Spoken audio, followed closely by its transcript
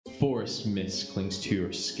forest mist clings to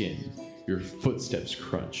your skin. Your footsteps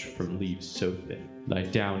crunch from leaves so thin. Lie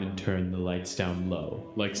down and turn the lights down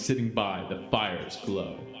low. Like sitting by the fire's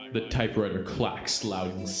glow. The typewriter clacks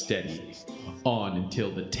loud and steady. On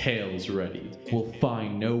until the tale's ready. We'll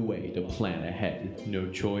find no way to plan ahead.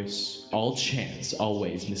 No choice, all chance,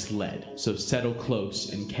 always misled. So settle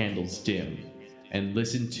close and candles dim. And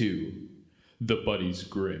listen to The Buddies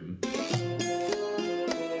Grimm.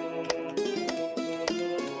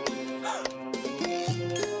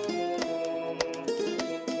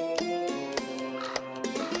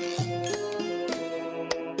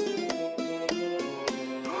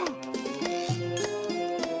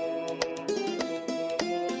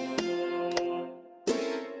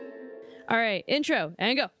 All right, intro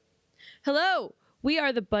and go. Hello, we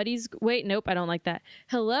are the Buddies. Wait, nope, I don't like that.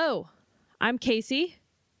 Hello, I'm Kacie.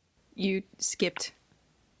 You skipped.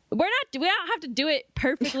 We don't have to do it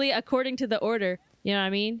perfectly according to the order. You know what I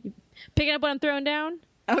mean? You picking up what I'm throwing down?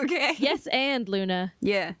 Okay. Yes, and Luna.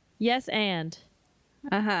 Yeah. Yes, and.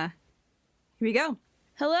 Uh-huh. Here we go.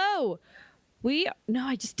 Hello. No,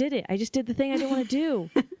 I just did it. I just did the thing I didn't want to do.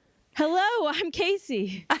 Hello, I'm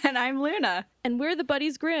Kacie. And I'm Luna. And we're the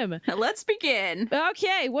Buddies Grimm. Let's begin.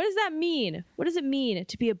 Okay, what does that mean? What does it mean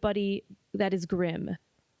to be a buddy that is grim?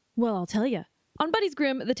 Well, I'll tell you. On Buddies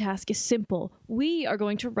Grimm, the task is simple. We are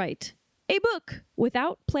going to write a book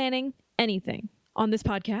without planning anything. On this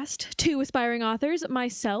podcast, two aspiring authors,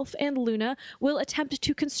 myself and Luna, will attempt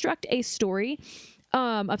to construct a story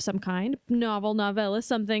of some kind, novel, novella,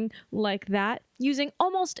 something like that, using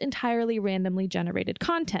almost entirely randomly generated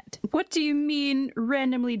content. What do you mean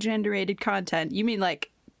randomly generated content? You mean like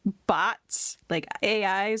bots? Like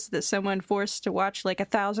AIs that someone forced to watch like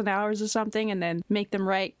 1,000 hours or something and then make them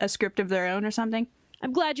write a script of their own or something?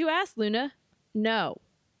 I'm glad you asked, Luna. No.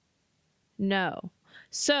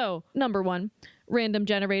 So, number one, random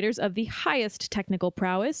generators of the highest technical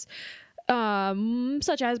prowess,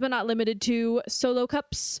 such as but not limited to solo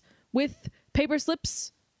cups with paper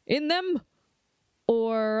slips in them,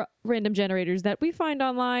 or random generators that we find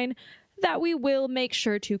online that we will make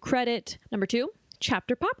sure to credit. Number two,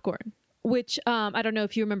 chapter popcorn, which I don't know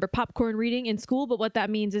if you remember popcorn reading in school, but what that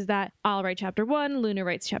means is that I'll write chapter 1, Luna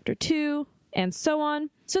writes chapter 2, and so on,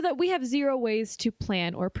 so that we have zero ways to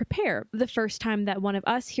plan or prepare. The first time that one of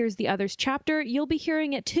us hears the other's chapter, you'll be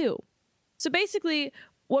hearing it too. So basically,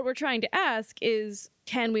 what we're trying to ask is,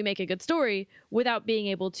 can we make a good story without being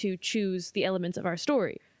able to choose the elements of our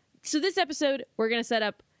story? So this episode, we're going to set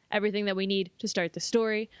up everything that we need to start the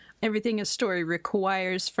story. Everything a story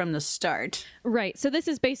requires from the start. Right. So this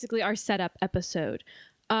is basically our setup episode,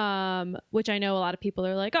 which I know a lot of people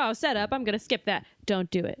are like, oh, setup, I'm going to skip that. Don't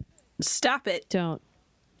do it. Stop it. Don't.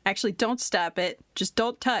 Actually, don't stop it. Just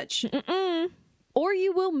don't touch. Or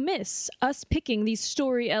you will miss us picking these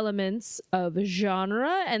story elements of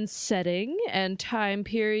genre and setting and time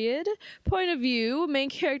period, point of view, main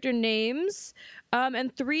character names,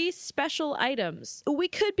 and 3 special items. We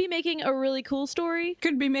could be making a really cool story.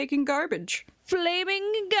 Could be making garbage.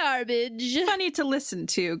 Flaming garbage. Funny to listen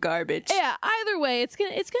to, garbage. Yeah, either way, it's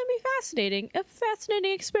gonna be fascinating. A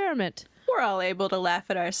fascinating experiment. We're all able to laugh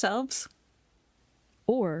at ourselves.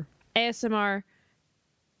 Or ASMR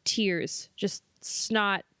tears. Just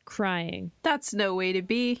snot crying. That's no way to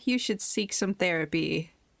be. You should seek some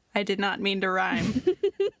therapy. I did not mean to rhyme.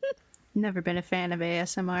 Never been a fan of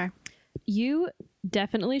ASMR. You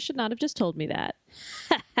definitely should not have just told me that.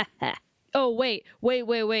 Oh, wait. You're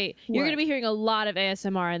going to be hearing a lot of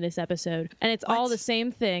ASMR in this episode, and it's all the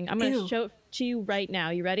same thing. I'm going to show it to you right now.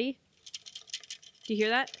 You ready? Do you hear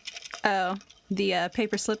that? Oh, the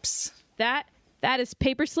paper slips. That is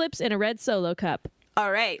paper slips in a red Solo cup. All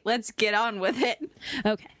right, let's get on with it.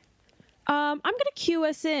 Okay. I'm going to cue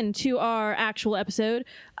us in to our actual episode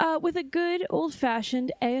with a good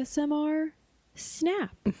old-fashioned ASMR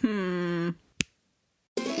snap.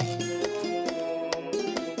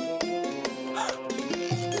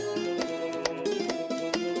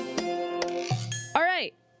 All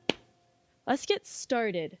right. Let's get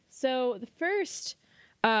started. So the first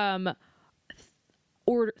point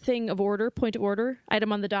of order,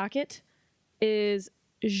 item on the docket is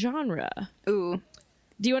genre. Ooh.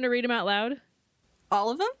 Do you want to read them out loud?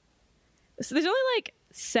 All of them? So there's only like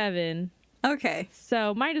 7. Okay.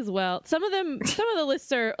 So might as well. Some of the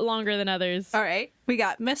lists are longer than others. All right. We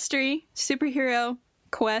got mystery, superhero,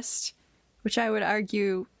 quest, which I would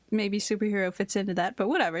argue maybe superhero fits into that, but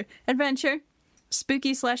whatever. Adventure,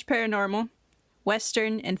 spooky/paranormal,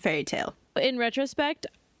 western, and fairy tale. In retrospect,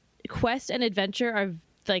 quest and adventure are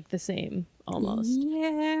like the same almost.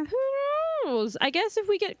 Yeah. Who knows? I guess if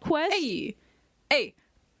we get quest. Hey,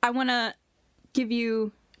 I want to give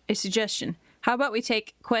you a suggestion. How about we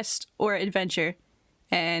take quest or adventure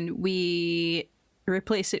and we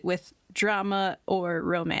replace it with drama or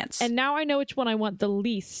romance? And now I know which one I want the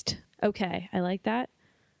least. Okay, I like that.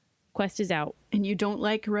 Quest is out. And you don't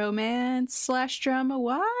like romance/drama?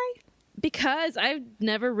 Why? Because I've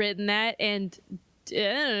never written that, and I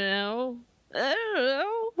don't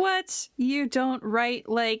know. What? You don't write,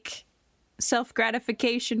 like,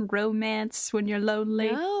 self-gratification romance when you're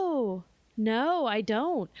lonely? No, I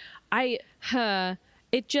don't.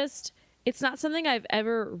 It's not something I've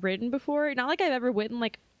ever written before. Not like I've ever written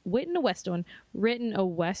a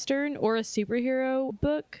Western or a superhero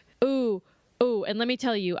book. Ooh, and let me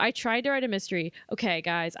tell you, I tried to write a mystery. Okay,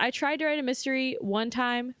 guys, I tried to write a mystery one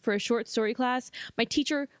time for a short story class. My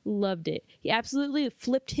teacher loved it. He absolutely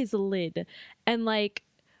flipped his lid. And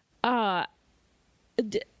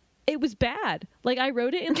it was bad. Like, I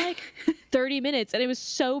wrote it in 30 minutes and it was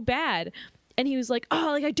so bad. And he was like,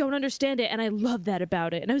 oh, I don't understand it. And I love that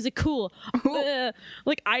about it. And I was like, cool. I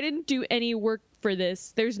didn't do any work for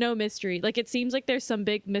this. There's no mystery. It seems like there's some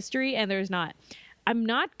big mystery and there's not. I'm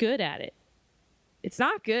not good at it. It's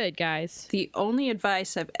not good, guys. The only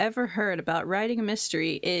advice I've ever heard about writing a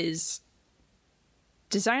mystery is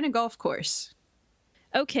design a golf course.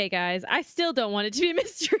 Okay, guys, I still don't want it to be a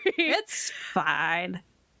mystery. It's fine.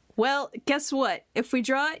 Well, guess what? If we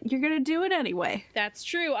draw it, you're going to do it anyway. That's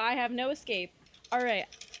true. I have no escape. All right.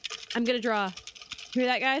 I'm going to draw. Hear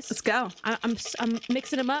that, guys? Let's go. I'm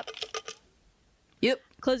mixing them up. Yep.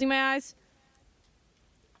 Closing my eyes.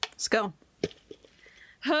 Let's go.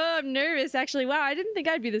 Oh, I'm nervous, actually. Wow, I didn't think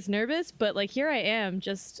I'd be this nervous, but here I am,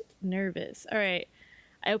 just nervous. All right.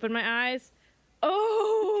 I open my eyes.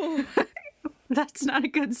 Oh! That's not a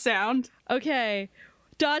good sound. Okay.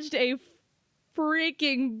 Dodged a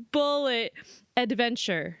freaking bullet.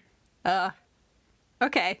 Adventure.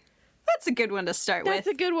 Okay. That's a good one to start with. That's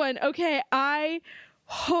a good one. Okay,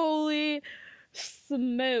 holy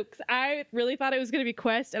smokes. I really thought it was going to be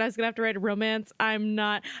quest and I was going to have to write a romance. I'm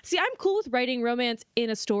not. See, I'm cool with writing romance in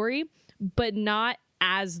a story, but not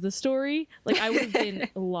as the story. I would have been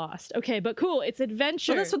lost. Okay, but cool. It's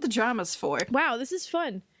adventure. Well, that's what the drama's for. Wow, this is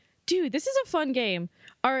fun. Dude, this is a fun game.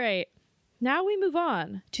 All right. Now we move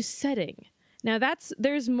on to setting. Now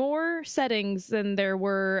there's more settings than there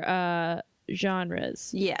were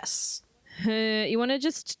genres. Yes. You want to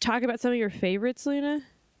just talk about some of your favorites, Luna?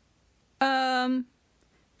 The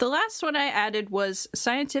last one I added was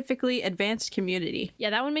scientifically advanced community. Yeah,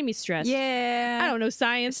 that one made me stressed. Yeah. I don't know It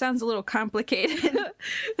science. sounds a little complicated.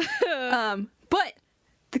 But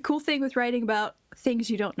the cool thing with writing about things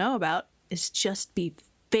you don't know about is just be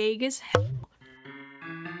vague as hell.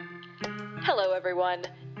 Hello, everyone.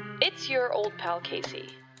 It's your old pal, Kacie.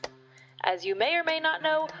 As you may or may not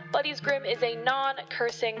know, Buddy's Grim is a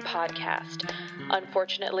non-cursing podcast.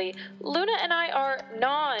 Unfortunately, Luna and I are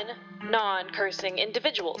non-cursing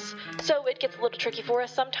individuals, so it gets a little tricky for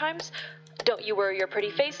us sometimes. Don't you worry your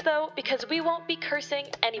pretty face, though, because we won't be cursing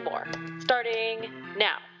anymore. Starting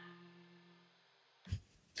now.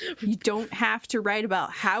 You don't have to write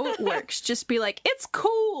about how it works. Just be like, it's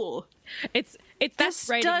cool. It's This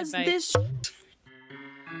writing does advice. this.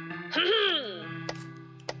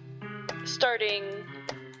 Starting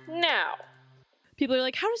now. People are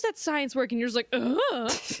like, how does that science work? And you're just like,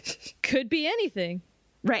 could be anything.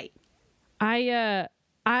 Right. I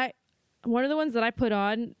one of the ones that I put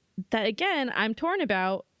on that, again, I'm torn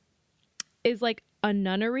about is a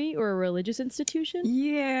nunnery or a religious institution.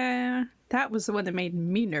 Yeah. That was the one that made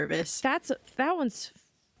me nervous. That one's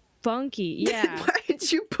funky. Yeah. Why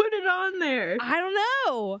did you put it on there? I don't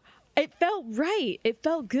know. It felt right. It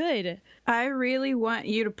felt good. I really want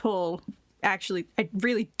you to pull. Actually, I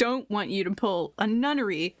really don't want you to pull a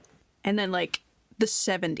nunnery and then the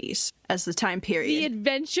 70s as the time period. The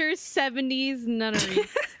adventure 70s nunnery.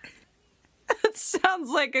 That sounds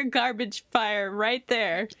like a garbage fire right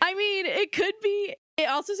there. I mean, it could be. It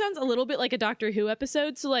also sounds a little bit like a Doctor Who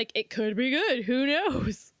episode, so it could be good. Who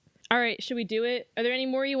knows? All right, should we do it? Are there any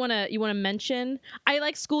more you wanna mention? I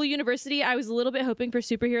like school university. I was a little bit hoping for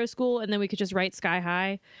superhero school, and then we could just write Sky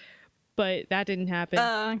High, but that didn't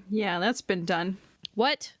happen. Yeah, that's been done.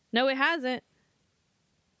 What? No, it hasn't.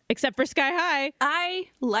 Except for Sky High. I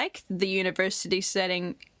like the university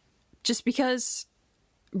setting just because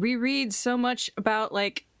we read so much about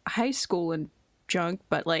high school and junk,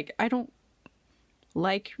 but I don't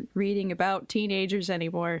like reading about teenagers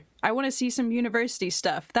anymore. I want to see some university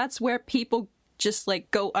stuff. That's where people just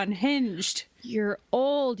go unhinged. You're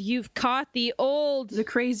old. You've caught the old. The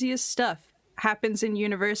craziest stuff happens in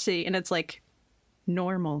university and it's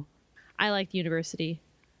normal. I liked university.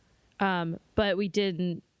 But we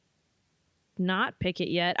didn't not pick it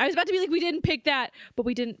yet. I was about to be like, we didn't pick that, but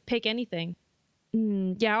we didn't pick anything.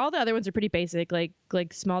 Yeah, all the other ones are pretty basic, like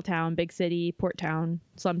small town, big city, port town,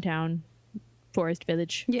 slum town, forest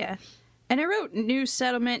village. Yeah. And I wrote new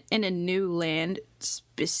settlement in a new land,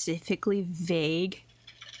 specifically vague,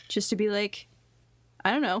 just to be like,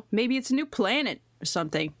 I don't know, maybe it's a new planet or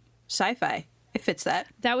something. Sci-fi. It fits that.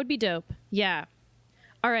 That would be dope. Yeah.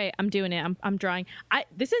 All right, I'm doing it. I'm drawing.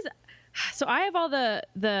 So I have all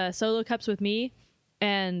the solo cups with me,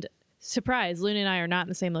 and surprise, Luna and I are not in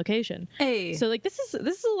the same location. Hey. So like this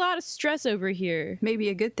is a lot of stress over here. Maybe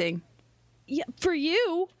a good thing. Yeah, for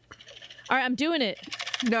you. All right, I'm doing it.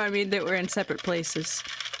 No, I mean that we're in separate places.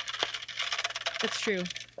 That's true.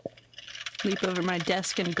 Leap over my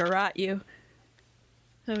desk and garrote you.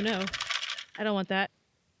 Oh no. I don't want that.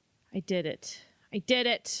 I did it. I did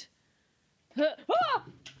it. Oh!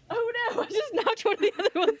 Oh no, I just knocked one of the other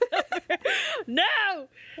ones over. No!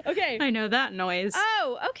 Okay. I know that noise.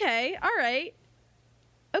 Oh, okay. All right.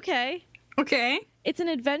 Okay. Okay. It's an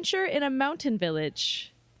adventure in a mountain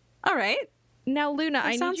village. All right. Now, Luna,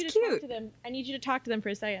 I sounds need you to talk cute. to them. I need you to talk to them for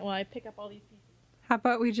a second while I pick up all these pieces. How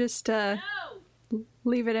about we just No!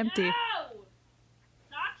 leave it empty? No!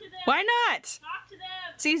 Talk to them! Why not? Talk to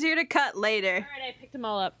them! It's easier to cut later. All right, I picked them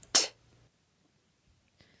all up.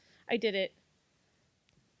 I did it.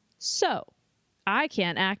 So, I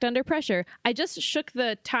can't act under pressure. I just shook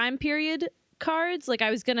the time period cards like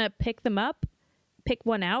I was going to pick them up. Pick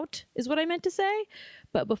one out is what I meant to say.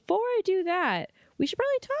 But before I do that, we should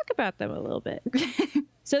probably talk about them a little bit.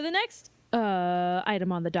 So the next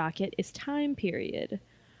item on the docket is time period.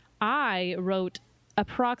 I wrote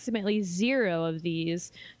approximately 0 of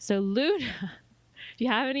these. So Luna, do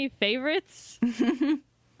you have any favorites?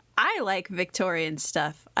 I like Victorian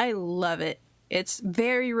stuff. I love it. It's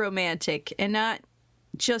very romantic, and not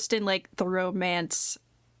just in like the romance,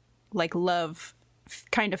 like love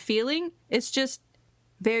kind of feeling. It's just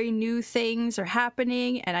very new things are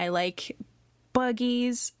happening, and I like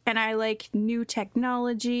buggies, and I like new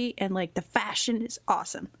technology, and like the fashion is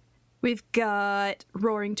awesome. We've got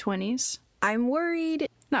Roaring 20s. I'm worried.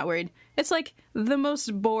 Not worried. It's like the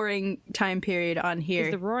most boring time period on here.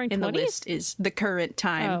 Is the Roaring in the 20s? list is the current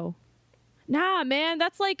time. Oh. Nah, man,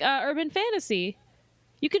 that's like urban fantasy.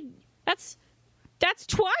 You could that's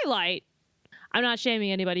Twilight. I'm not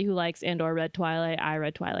shaming anybody who likes and or read Twilight. I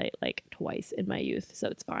read Twilight like twice in my youth, so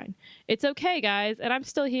it's fine. It's okay, guys, and I'm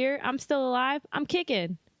still here. I'm still alive. I'm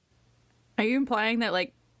kicking. Are you implying that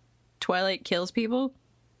like Twilight kills people?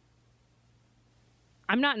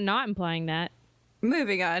 I'm not implying that.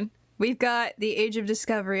 Moving on. We've got the Age of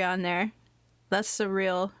Discovery on there. That's a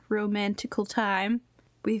real romantical time.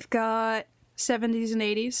 We've got 70s and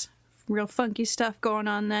 80s. Real funky stuff going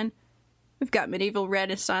on then. We've got medieval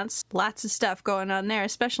Renaissance. Lots of stuff going on there,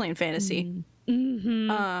 especially in fantasy.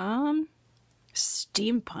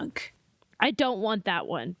 Steampunk. I don't want that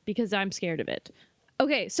one because I'm scared of it.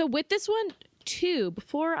 Okay, so with this one too,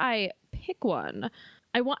 before I pick one,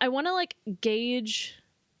 I want to like gauge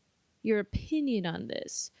your opinion on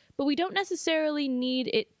this, but we don't necessarily need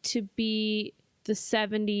it to be the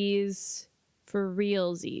 70s for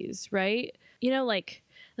realsies, right? You know, like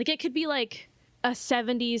it could be like a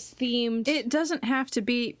 70s themed. It doesn't have to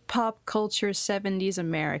be pop culture 70s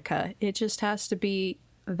America. It just has to be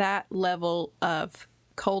that level of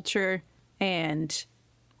culture and,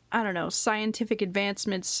 I don't know, scientific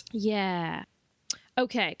advancements. Yeah.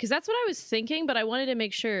 Okay, because that's what I was thinking, but I wanted to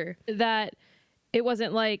make sure that it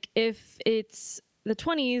wasn't like if it's the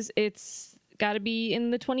 20s, it's got to be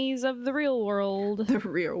in the 20s of the real world. The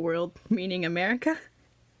real world, meaning America?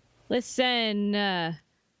 Listen.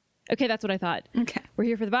 Okay, that's what I thought. Okay. We're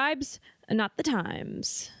here for the vibes, and not the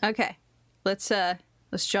times. Okay. Let's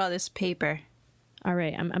draw this paper. All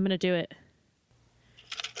right, I'm gonna do it.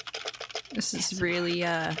 This is really,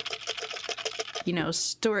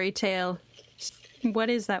 story tale. What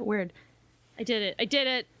is that word? I did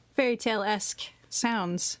it. Fairy tale-esque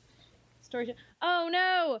sounds. Story. Oh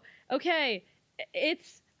no. Okay,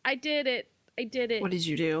 I did it. What did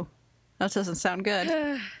you do? That doesn't sound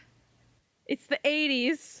good. It's the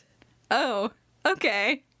 80s. Oh,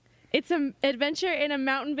 okay. It's an adventure in a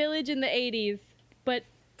mountain village in the 80s, but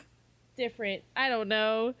different. I don't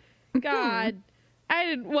know. God, I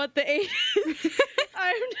didn't want the 80s.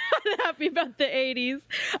 I'm not happy about the 80s.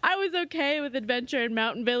 I was okay with adventure in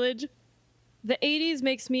mountain village. The 80s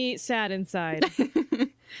makes me sad inside.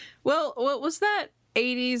 Well, what was that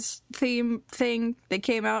 80s theme thing that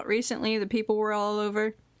came out recently that people were all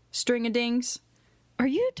over? String-a-dings? Are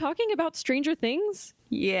you talking about Stranger Things?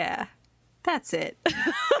 Yeah. That's it.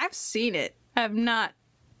 I've seen it. I'm not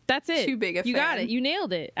That's it. too big a You got fan. it. You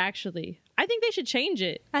nailed it, actually. I think they should change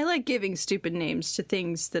it. I like giving stupid names to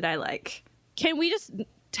things that I like. Can we just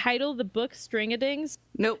title the book String-a-Dings?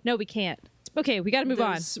 Nope. No, we can't. Okay, we gotta move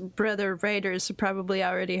on. Those brother writers have probably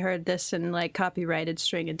already heard this and like copyrighted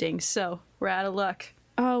String-a-Dings, so we're out of luck.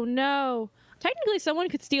 Oh no. Technically, someone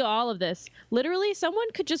could steal all of this. Literally,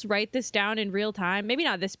 someone could just write this down in real time. Maybe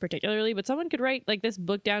not this particularly, but someone could write like this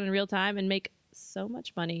book down in real time and make so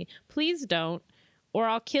much money. Please don't, or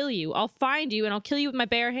I'll kill you. I'll find you and I'll kill you with my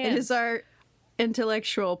bare hands. It is our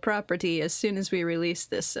intellectual property as soon as we release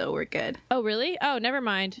this, so we're good. Oh, really? Oh, never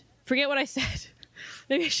mind. Forget what I said.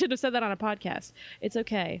 Maybe I should have said that on a podcast. It's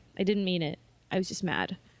okay. I didn't mean it. I was just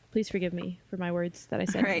mad. Please forgive me for my words that I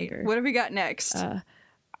said. All right, what have we got next?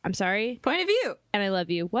 I'm sorry. Point of view. And I love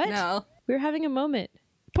you. What? No. We were having a moment.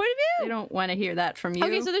 Point of I view. don't want to hear that from you.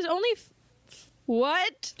 Okay, so there's only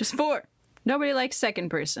what? Just 4. Nobody likes second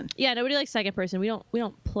person. Yeah, nobody likes second person. We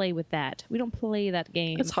don't play with that. We don't play that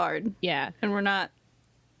game. It's hard. Yeah, And we're not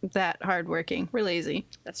that hardworking. We're lazy.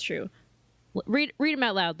 that's true. Read them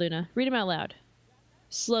out loud, Luna. Read them out loud.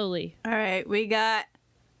 Slowly. All right, we got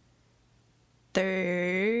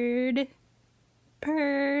third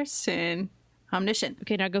person omniscient.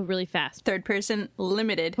 Okay, now go really fast. Third person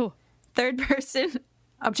limited. Oh. Third person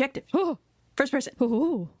objective. Oh. First person.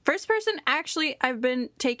 Ooh. First person, actually, I've been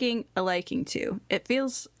taking a liking to. It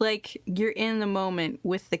feels like you're in the moment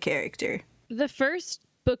with the character. The first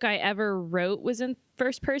book I ever wrote was in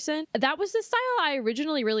first person. That was the style I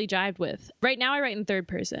originally really jived with. Right now I write in third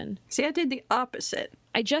person. See, I did the opposite.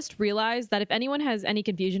 I just realized that if anyone has any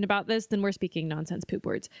confusion about this, then we're speaking nonsense poop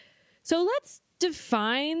words. So let's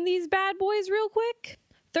define these bad boys real quick.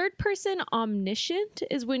 Third person omniscient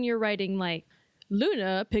is when you're writing like,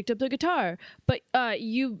 Luna picked up the guitar, but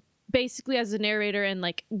you basically as a narrator and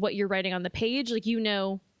like what you're writing on the page, like you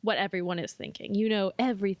know what everyone is thinking. You know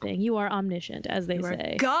everything. You are omniscient, as they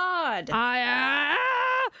say. God!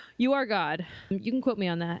 You are God. You can quote me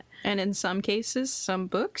on that. And in some cases, some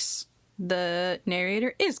books, the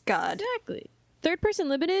narrator is God. Exactly. Third person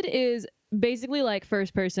limited is basically like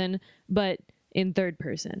first person, but in third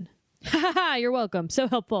person. You're welcome. So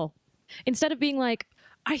helpful. Instead of being like,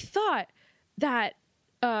 I thought that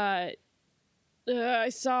I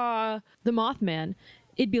saw the Mothman,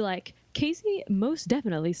 it'd be like, Kacie most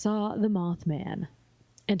definitely saw the Mothman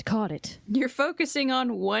and caught it. You're focusing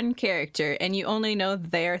on one character and you only know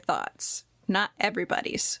their thoughts, not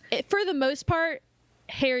everybody's. For the most part,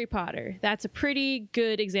 Harry Potter. That's a pretty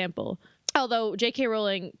good example. Although J.K.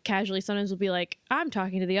 Rowling casually sometimes will be like, I'm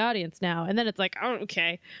talking to the audience now. And then it's like, oh,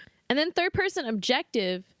 okay. And then third person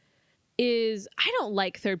objective is, I don't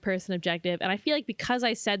like third person objective. And I feel like because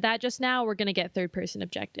I said that just now, we're going to get third person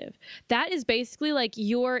objective. That is basically like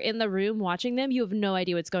you're in the room watching them. You have no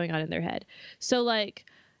idea what's going on in their head. So like,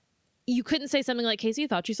 you couldn't say something like, Kacie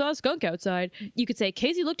thought she saw a skunk outside. You could say,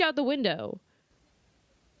 Kacie looked out the window.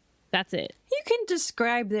 That's it. You can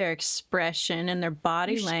describe their expression and their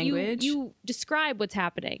body language. You describe what's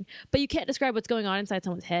happening, but you can't describe what's going on inside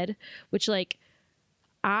someone's head, which, like,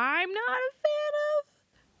 I'm not a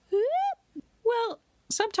fan of. Well,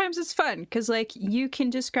 sometimes it's fun, because, like, you can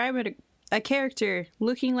describe a character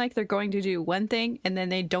looking like they're going to do one thing, and then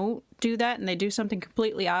they don't do that, and they do something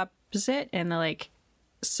completely opposite, and they, like,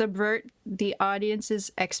 subvert the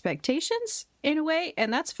audience's expectations in a way,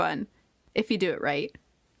 and that's fun, if you do it right.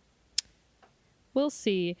 We'll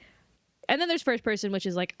see. And then there's first person, which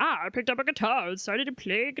is like, I picked up a guitar and started to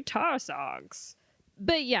play guitar songs.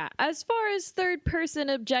 But yeah, as far as third person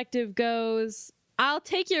objective goes, I'll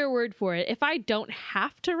take your word for it. If I don't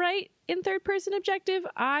have to write in third person objective,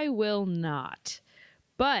 I will not.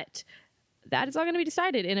 But that is all going to be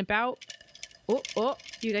decided in about... Oh,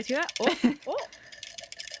 do you guys hear that? Oh.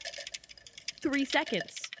 3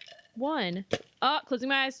 seconds. 1. Closing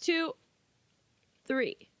my eyes. 2.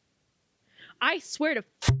 3. I swear to...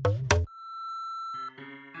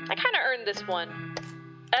 I kind of earned this one.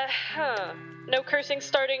 No cursing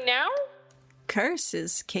starting now?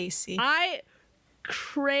 Curses, Kacie. I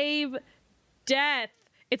crave death.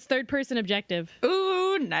 It's third person objective.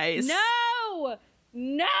 Ooh, nice. No!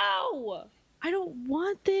 I don't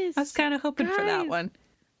want this. I was kind of hoping for that Guys, one.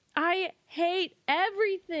 I hate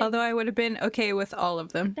everything. Although I would have been okay with all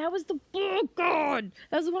of them. That was the... Oh, God.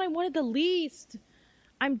 That was the one I wanted the least.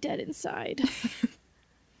 I'm dead inside.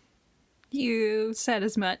 You said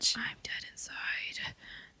as much. I'm dead inside.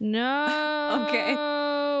 No. Okay.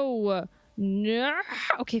 No.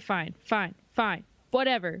 Okay, fine.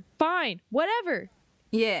 Whatever. Fine. Whatever.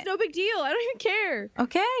 Yeah. It's no big deal. I don't even care.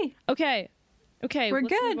 Okay. Okay. We're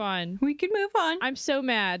let's good. Move on. We can move on. I'm so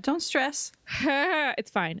mad. Don't stress.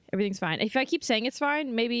 It's fine. Everything's fine. If I keep saying it's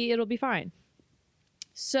fine, maybe it'll be fine.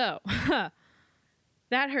 So,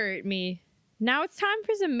 that hurt me. Now it's time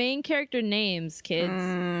for some main character names,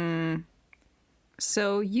 kids.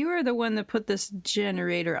 So you are the one that put this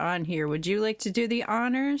generator on here. Would you like to do the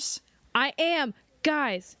honors? I am.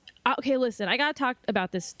 Guys, okay, listen, I gotta talk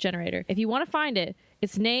about this generator. If you want to find it,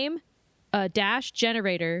 it's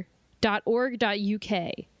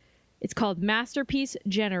name-generator.org.uk. It's called Masterpiece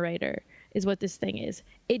Generator, is what this thing is.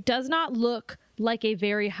 It does not look like a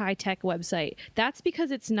very high-tech website. That's because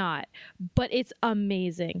it's not, but it's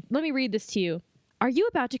amazing. Let me read this to you. Are you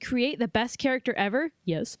about to create the best character ever?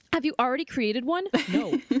 Yes. Have you already created one?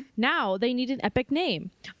 No. Now they need an epic name.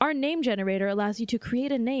 Our name generator allows you to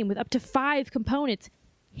create a name with up to 5 components.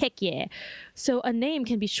 Heck yeah. So a name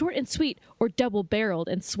can be short and sweet or double-barreled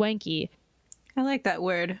and swanky. I like that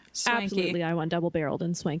word. Swanky. Absolutely, I want double-barreled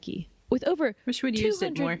and swanky. With over Wish we'd used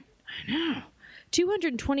it more. I know.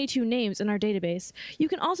 222 names in our database. You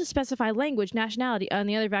can also specify language, nationality, and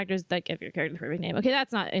the other factors that give your character the perfect name. Okay,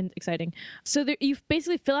 that's not exciting. So there, you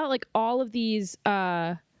basically fill out like all of these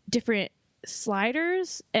different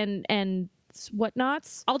sliders and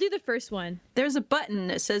whatnots. I'll do the first one. There's a button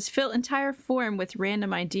that says fill entire form with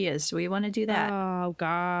random ideas. Do we want to do that? Oh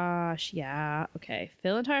gosh, yeah. Okay,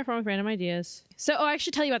 fill entire form with random ideas. So, I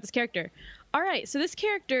should tell you about this character. All right, so this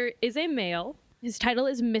character is a male. His title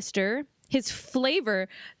is Mr. His flavor,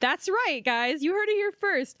 that's right, guys. You heard it here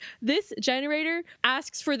first. This generator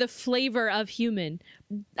asks for the flavor of human.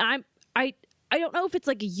 I don't know if it's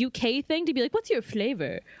like a UK thing to be like, what's your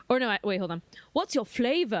flavor? Or no, wait, hold on. What's your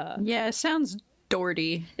flavor? Yeah, it sounds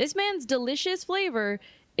dorty. This man's delicious flavor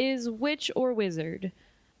is witch or wizard.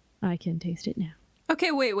 I can taste it now.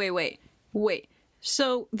 Okay, wait.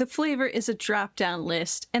 So the flavor is a drop-down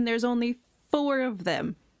list, and there's only 4 of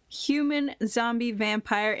them. Human, zombie,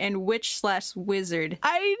 vampire, and witch/wizard.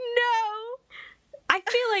 I know! I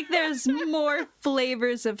feel like there's more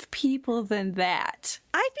flavors of people than that.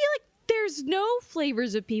 I feel like there's no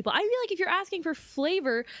flavors of people. I feel like if you're asking for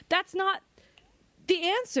flavor, that's not the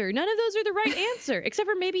answer. None of those are the right answer, except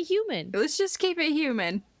for maybe human. Let's just keep it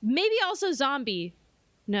human. Maybe also zombie.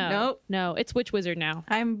 Nope. No, it's witch wizard now.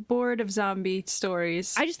 I'm bored of zombie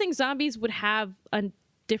stories. I just think zombies would have a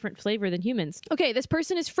different flavor than humans. Okay, this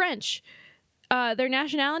person is French. Their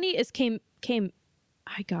nationality is my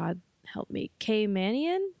God, help me.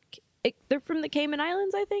 Caymanian? They're from the Cayman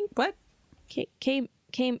Islands, I think. What?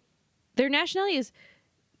 Their nationality is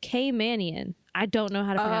Caymanian. I don't know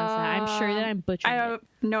how to pronounce that. I'm sure that I'm butchering I have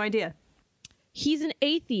no idea. He's an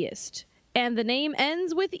atheist, and the name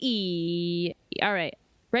ends with E. All right,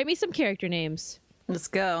 write me some character names. Let's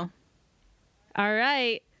go. All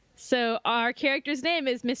right. So our character's name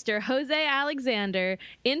is Mr. Jose Alexander,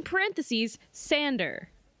 in parentheses, Sander.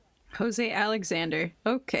 Jose Alexander.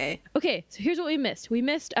 Okay. Okay, so here's what we missed. We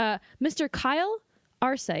missed Mr. Kyle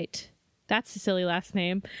Arsight. That's a silly last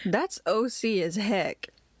name. That's OC as heck.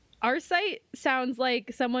 Arsight sounds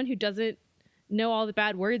like someone who doesn't know all the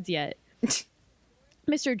bad words yet.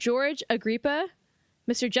 Mr. George Agrippa.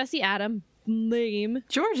 Mr. Jesse Adam. Lame.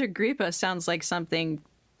 George Agrippa sounds like something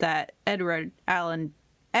that Edgar Allan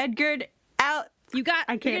You got.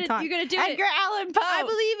 I can't talk. You're gonna do Edgar it. Allan Poe. I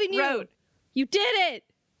believe in you. Wrote. You did it.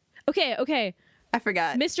 Okay. I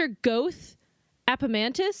forgot. Mr. Goth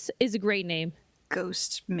Apamantis is a great name.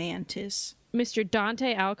 Ghost Mantis. Mr.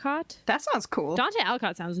 Dante Alcott. That sounds cool. Dante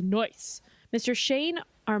Alcott sounds nice. Mr. Shane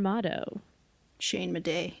Armado. Shane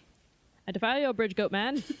Madej. I defy your bridge goat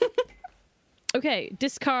man. Okay,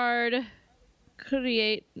 discard.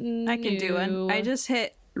 Create. I can do one. I just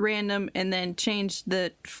hit random and then changed the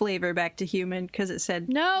flavor back to human because it said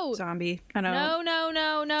No. zombie. I don't No.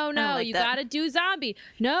 like You that. gotta do zombie.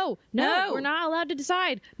 No. No. We're not allowed to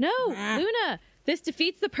decide. No. Luna. This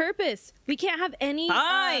defeats the purpose. We can't have any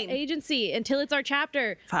Fine. agency until it's our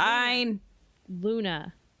chapter. Fine.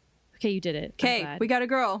 Luna. Okay, you did it. I'm Okay, glad. we got a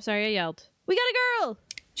girl. Sorry, I yelled. We got a girl.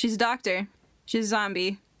 She's a doctor. She's a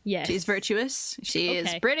zombie. Yes. She's virtuous. She is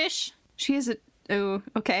Okay. British. She is a... Oh,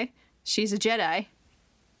 okay. She's a Jedi.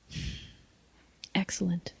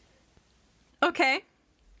 Excellent. Okay.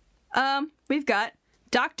 We've got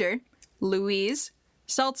Dr. Louise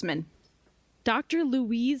Saltzman. Dr.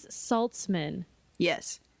 Louise Saltzman.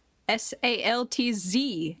 Yes.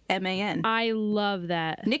 Saltzman. I love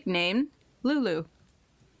that. Nickname, Lulu.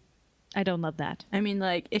 I don't love that. I mean,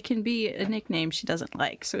 like, it can be a nickname she doesn't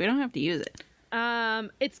like, so we don't have to use it.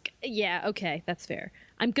 Okay, that's fair.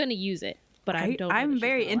 I'm gonna use it, but I don't know that I'm she's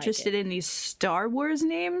very gonna like interested it. in these Star Wars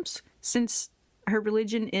names, since her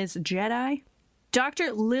religion is Jedi.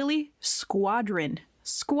 Dr. Lily Squadron.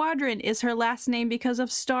 Squadron is her last name because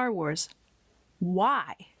of Star Wars.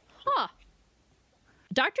 Why? Huh.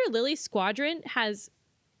 Dr. Lily Squadron has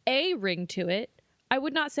a ring to it. I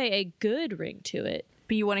would not say a good ring to it.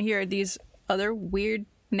 But you want to hear these other weird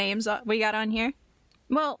names we got on here?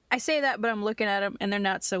 Well, I say that, but I'm looking at them, and they're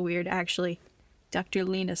not so weird, actually. Dr.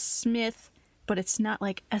 Lena Smith, but it's not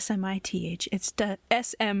like S-M-I-T-H. It's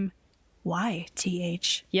S-M-Y-T-H.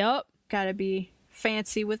 Yup. Gotta be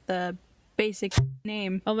fancy with the basic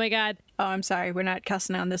name. Oh my god. Oh, I'm sorry. We're not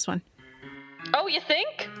cussing on this one. Oh, you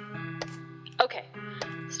think? Okay.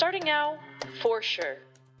 Starting now, for sure.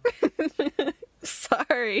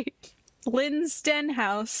 Sorry. Lynn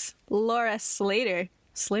Stenhouse, Laura Slater.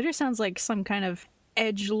 Slater sounds like some kind of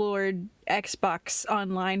edgelord Xbox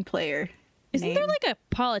online player. Isn't there like a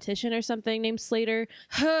politician or something named Slater?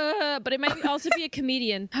 But it might also be a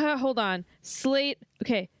comedian. Hold on.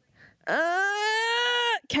 Okay.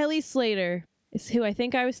 Kelly Slater is who I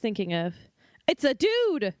think I was thinking of. It's a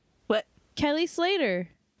dude! What? Kelly Slater.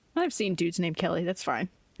 I've seen dudes named Kelly. That's fine.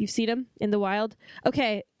 You've seen him in the wild?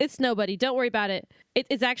 Okay, it's nobody. Don't worry about it.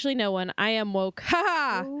 It's actually no one. I am woke. Ha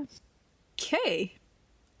ha! Okay.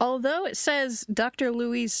 Although it says Dr.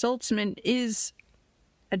 Louise Saltzman is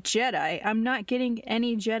a Jedi, I'm not getting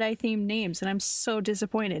any Jedi-themed names, and I'm so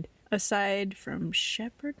disappointed. Aside from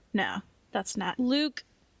Shepard? No, that's not. Luke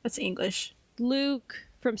That's English.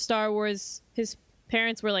 from Star Wars, his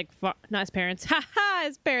parents were like, not his parents. Ha ha!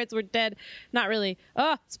 His parents were dead. Not really.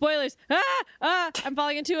 Oh, spoilers. I'm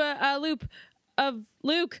falling into a loop of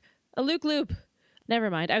Luke. A Luke loop. Never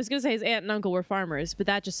mind. I was going to say his aunt and uncle were farmers, but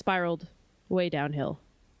that just spiraled way downhill.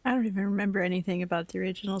 I don't even remember anything about the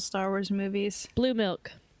original Star Wars movies. Blue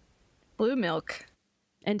milk. Blue milk.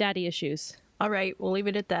 And daddy issues. All right, we'll leave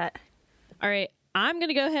it at that. All right. I'm going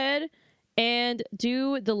to go ahead and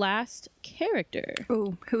do the last character.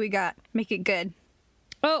 Ooh, who we got? Make it good.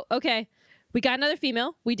 Oh, okay. We got another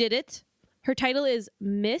female. We did it. Her title is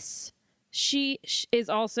Miss. She is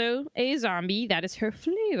also a zombie. That is her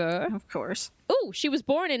flavor. Of course. Oh, she was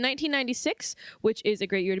born in 1996, which is a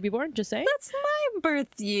great year to be born, just saying. That's my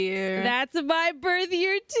birth year. That's my birth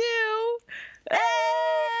year, too.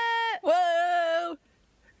 Whoa!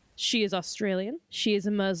 She is Australian. She is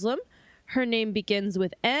a Muslim. Her name begins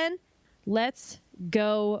with N. Let's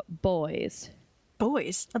go, boys.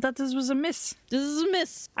 Boys? I thought this was a miss. This is a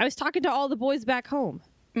miss. I was talking to all the boys back home.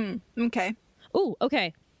 Okay. Ooh,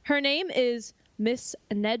 okay. Her name is Miss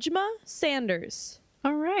Nejma Sanders.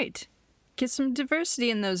 All right. Get some diversity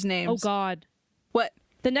in those names. Oh, God. What?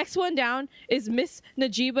 The next one down is Miss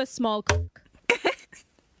Najiba Smallcock.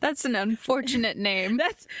 That's an unfortunate name.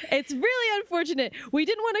 It's really unfortunate. We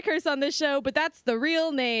didn't want to curse on this show, but that's the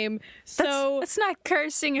real name. So That's not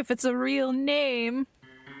cursing if it's a real name.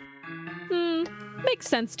 makes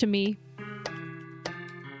sense to me.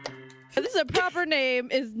 This is a proper name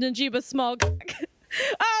is Najiba Smallcock.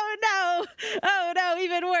 Oh no,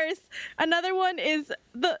 even worse. Another one is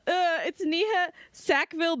it's Neha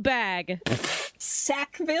Sackville Bag.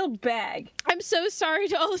 Sackville Bag. I'm so sorry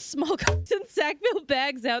to all the small cocks and Sackville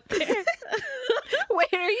Bags out there.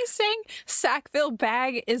 Wait, are you saying Sackville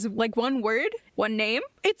Bag is like one word? One name?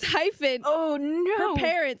 It's hyphen. Oh no. Her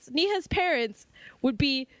parents, Neha's parents, would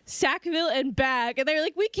be Sackville and Bag, and they were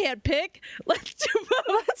like, we can't pick. Let's do both.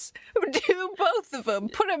 Let's do both of them.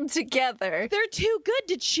 Put them together. They're too good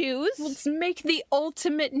to choose. Let's make the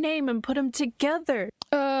ultimate name and put them together.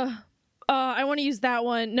 I want to use that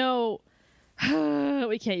one. No.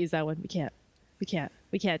 We can't use that one. We can't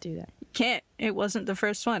do that. Can't. It wasn't the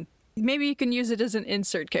first one. Maybe you can use it as an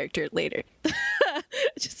insert character later.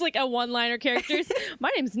 Just like a one-liner characters.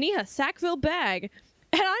 My name's Neha Sackville Bag,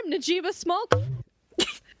 and I'm Najiba Small.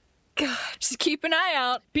 God, just keep an eye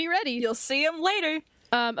out. Be ready. You'll see him later.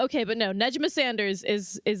 Okay, but no, Nejma Sanders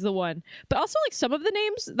is the one. But also, like, some of the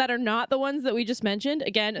names that are not the ones that we just mentioned.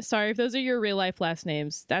 Again, sorry if those are your real life last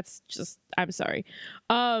names. That's just, I'm sorry.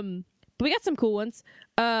 But we got some cool ones.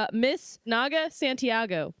 Miss Naga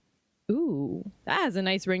Santiago. Ooh, that has a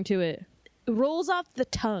nice ring to it. It rolls off the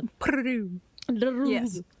tongue.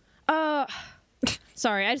 Yes.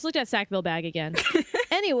 Sorry, I just looked at Sackville Bag again.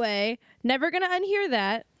 Anyway, never gonna unhear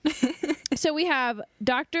that. So we have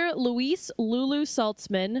Dr. Luis Lulu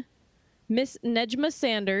Saltzman, Miss Nejma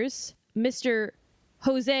Sanders, Mr.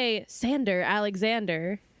 Jose Sander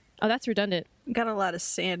Alexander. Oh, that's redundant. Got a lot of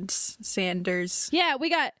Sanders. Yeah, we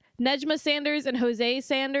got Nejma Sanders and Jose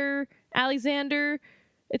Sander Alexander.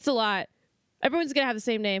 It's a lot. Everyone's gonna have the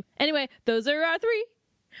same name. Anyway, those are our three.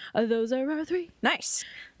 Nice.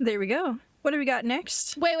 There we go. What do we got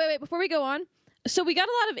next? Wait. Before we go on, so we got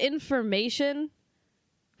a lot of information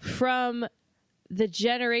from the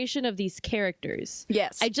generation of these characters.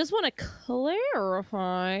 Yes. I just want to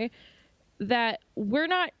clarify that we're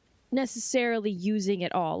not necessarily using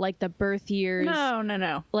it all, like the birth years.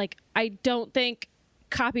 No. Like, I don't think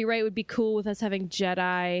copyright would be cool with us having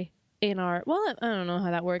Jedi in our... Well, I don't know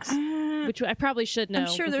how that works, which I probably should know. I'm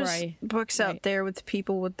sure there's books out there with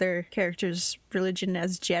people with their characters' religion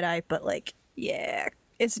as Jedi, but, like, yeah,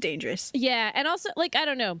 it's dangerous. Yeah, and also, like, I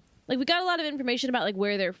don't know. Like, we got a lot of information about, like,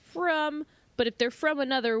 where they're from, but if they're from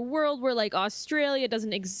another world where, like, Australia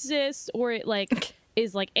doesn't exist, or it, like,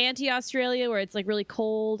 is, like, anti-Australia, where it's, like, really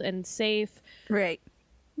cold and safe. Right.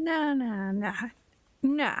 Nah.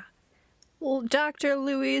 Well, Dr.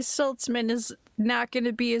 Louise Saltzman is not going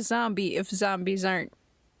to be a zombie if zombies aren't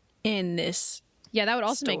in this. Yeah, that would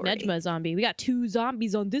also story. make Nejma a zombie. We got 2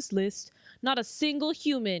 zombies on this list. Not a single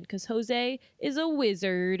human, because Jose is a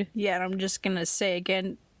wizard. Yeah, and I'm just going to say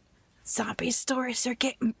again, zombie stories are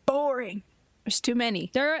getting boring. There's too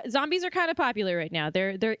many. Zombies are kind of popular right now.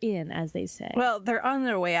 They're in, as they say. Well, they're on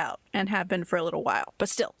their way out and have been for a little while, but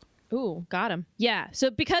still. Ooh, got him. Yeah, so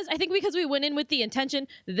because we went in with the intention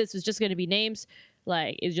that this was just going to be names,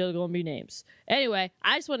 like, it's just going to be names. Anyway,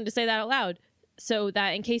 I just wanted to say that out loud, so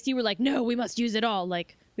that in case you were like, no, we must use it all,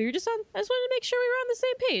 like, I just wanted to make sure we were on the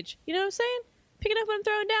same page. You know what I'm saying? Picking up what I'm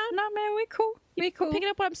throwing down? No, man, we cool. Picking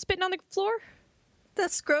up what I'm spitting on the floor?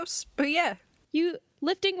 That's gross, but yeah. You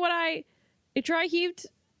lifting what I dry heaved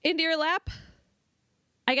into your lap?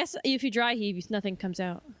 I guess if you dry heave, nothing comes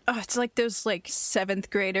out. Oh, it's like those, like, 7th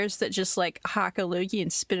graders that just, like, hock a loogie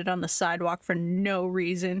and spit it on the sidewalk for no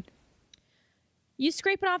reason. You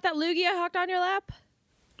scraping off that loogie I hocked on your lap?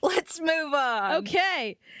 Let's move on.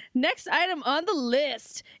 Okay. Next item on the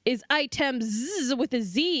list is items with a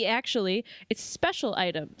Z, actually. It's special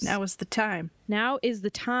items. Now is the time. Now is the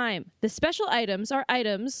time. The special items are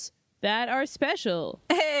items that are special.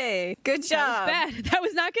 Hey, good job. That was bad. That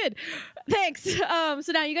was not good. Thanks.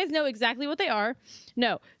 So now you guys know exactly what they are.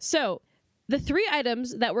 No. So the 3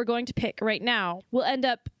 items that we're going to pick right now will end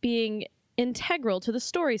up being integral to the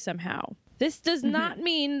story somehow. This does not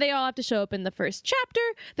mean they all have to show up in the first chapter.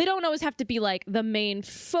 They don't always have to be like the main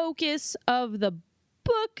focus of the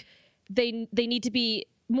book. They need to be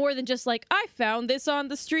more than just like, I found this on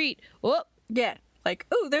the street. Oh, yeah. Like,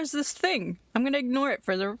 oh, there's this thing. I'm going to ignore it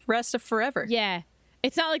for the rest of forever. yeah.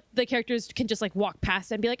 It's not like the characters can just like walk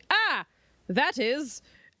past and be like, ah, that is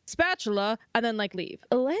spatula, and then like leave.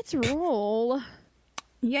 Let's roll.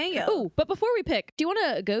 Yeah. Oh, but before we pick, do you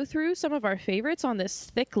want to go through some of our favorites on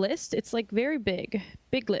this thick list? It's like very big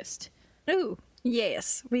list. Ooh,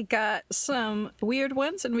 yes. We got some weird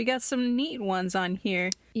ones and we got some neat ones on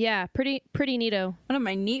here. Yeah, pretty neato. One of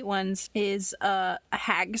my neat ones is a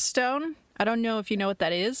hagstone. I don't know if you know what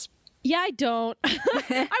that is. Yeah, I don't.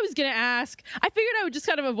 I was gonna ask. I figured I would just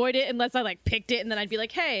kind of avoid it unless I like picked it, and then I'd be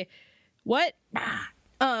like, hey, what?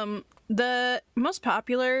 The most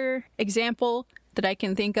popular example that I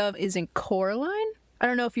can think of is in Coraline. I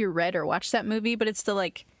don't know if you read or watched that movie, but it's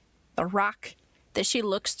the rock that she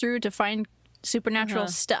looks through to find supernatural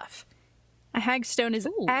stuff. A hagstone is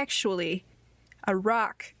actually a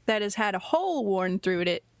rock that has had a hole worn through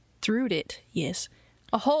it. Yes.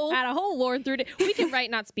 A hole. Had a hole worn through it. We can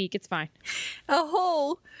write, not speak. It's fine. A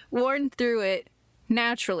hole worn through it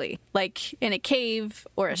naturally, like in a cave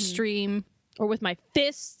or a stream. Or with my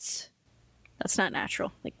fists. That's not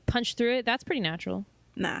natural. Like punch through it. That's pretty natural.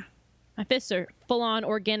 Nah. My fists are full-on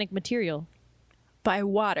organic material. By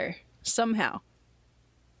water, somehow.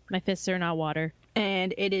 My fists are not water.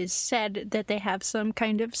 And it is said that they have some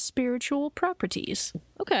kind of spiritual properties.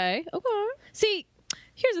 Okay. See,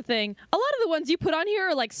 here's the thing. A lot of the ones you put on here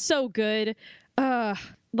are like so good.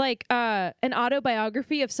 Like an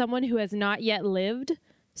autobiography of someone who has not yet lived.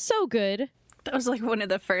 So good. That was like one of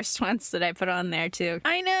the first ones that I put on there too.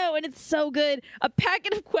 I know, and it's so good. A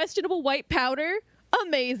packet of questionable white powder.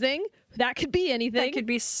 Amazing. That could be anything. That could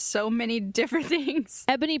be so many different things.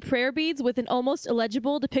 Ebony prayer beads with an almost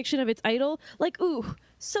illegible depiction of its idol. Like, ooh,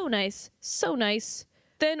 so nice. So nice.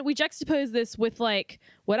 Then we juxtapose this with like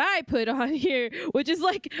what I put on here, which is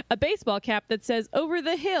like a baseball cap that says over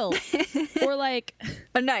the hill. Or like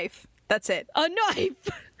a knife. That's it. A knife.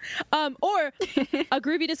 Or a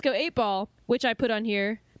Groovy Disco 8-ball, which I put on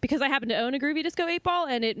here because I happen to own a Groovy Disco 8-ball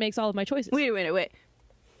and it makes all of my choices. Wait.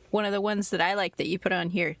 One of the ones that I like that you put on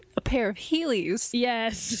here, a pair of Heelys.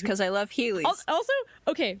 Yes. Just because I love Heelys. Also,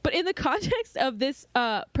 okay, but in the context of this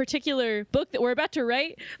particular book that we're about to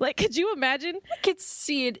write, like, could you imagine? I could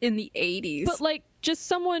see it in the 80s. But, like, just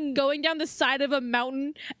someone going down the side of a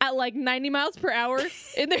mountain at, like, 90 miles per hour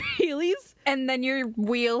in their Heelys. And then your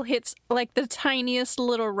wheel hits, like, the tiniest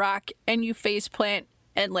little rock and you face plant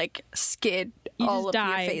and, like, skid all of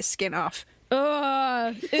your face skin off.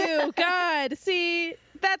 Ugh. Ew, God. See,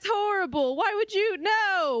 That's horrible. Why would you?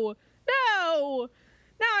 No. No.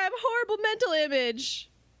 Now I have a horrible mental image.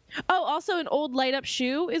 Oh, also an old light up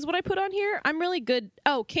shoe is what I put on here. I'm really good.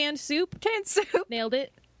 Oh, canned soup. Canned soup. Nailed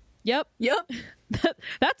it. Yep.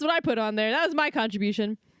 That's what I put on there. That was my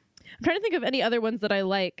contribution. I'm trying to think of any other ones that I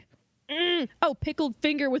like. Oh, pickled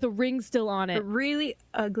finger with a ring still on A it. really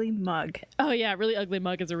ugly mug. Oh yeah, really ugly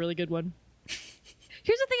mug is a really good one.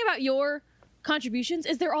 Here's the thing about your contributions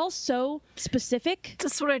is they're all so specific.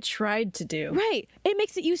 That's what I tried to do. Right. It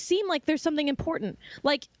makes it you seem like there's something important.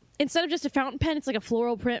 Like instead of just a fountain pen, it's like a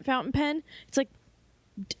floral print fountain pen. It's like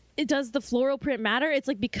does the floral print matter? It's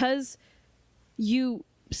like because you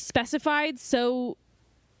specified so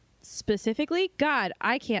specifically. God,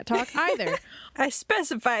 I can't talk either. I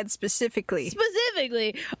specified specifically.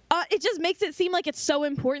 It just makes it seem like it's so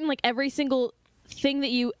important, like every single thing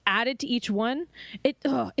that you added to each one.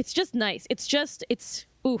 It's just nice. It's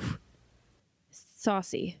oof.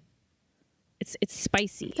 Saucy. It's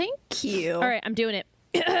spicy. Thank you. All right, I'm doing it.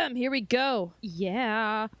 Here we go.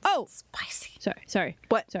 Yeah. Oh, Spicy. sorry.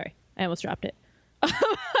 What? Sorry. I almost dropped it.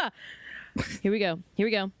 Here we go.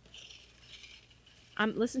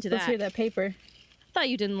 Listen to that. Let's hear that paper. Thought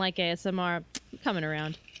you didn't like ASMR. I'm coming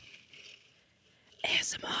around.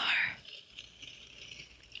 ASMR.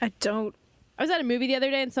 I don't. I was at a movie the other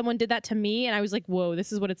day and someone did that to me and I was like, whoa,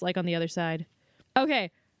 this is what it's like on the other side. Okay,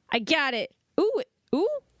 I got it. Ooh.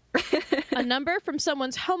 A number from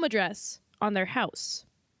someone's home address on their house.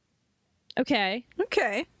 Okay.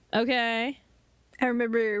 I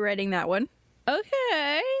remember writing that one.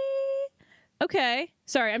 Okay.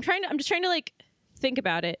 Sorry, I'm just trying to like think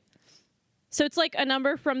about it. So it's like a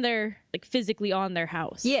number from their like physically on their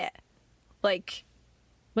house. Yeah. Like,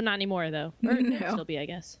 But not anymore though. Or it No. could still be, I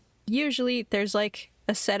guess. usually there's like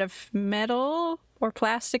a set of metal or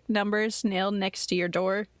plastic numbers nailed next to your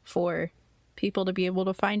door for people to be able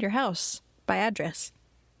to find your house by address.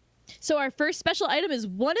 So our first special item is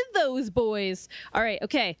one of those boys. All right,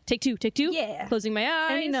 okay. Take two. Yeah. Closing my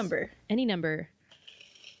eyes. Any number.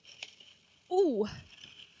 Ooh.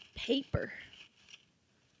 Paper.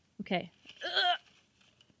 Okay.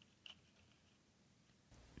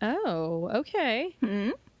 Oh, okay.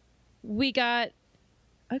 We got,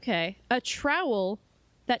 a trowel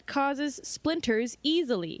that causes splinters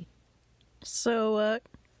easily. So,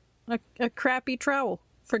 a crappy trowel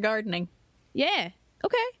for gardening. Yeah.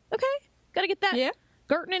 Okay. Gotta get that. Yeah.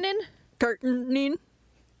 Gardening in. Gardening.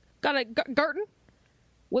 Gotta garden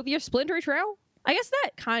with your splintery trowel. I guess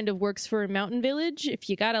that kind of works for a mountain village if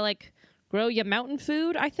you gotta like grow your mountain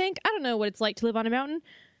food, I think. I don't know what it's like to live on a mountain.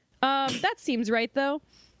 That seems right though.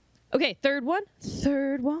 Okay, third one.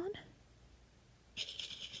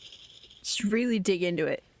 Just really dig into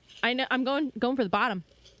it. I know I'm going for the bottom.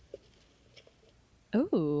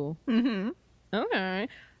 Ooh. Okay.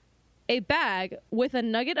 A bag with a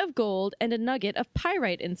nugget of gold and a nugget of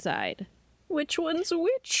pyrite inside. Which one's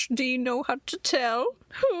which? Do you know how to tell?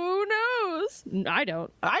 Who knows? I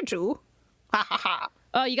don't. I do. Ha ha ha.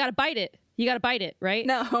 Oh, you gotta bite it. Right?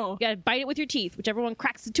 No. You gotta bite it with your teeth. Whichever one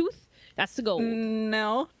cracks the tooth, that's the gold.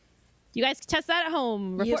 No. You guys can test that at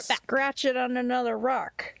home. You Report back. scratch it on another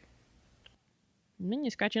rock. And then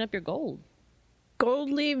you're scratching up your gold.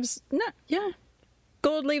 Gold leaves... No, yeah.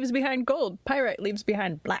 Gold leaves behind gold. Pyrite leaves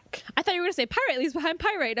behind black. I thought you were gonna say pyrite leaves behind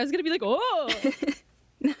pyrite. I was gonna be like, oh.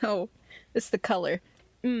 No. It's the color.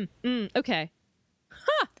 Okay.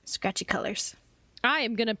 Scratchy colors. I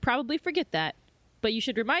am gonna probably forget that, but you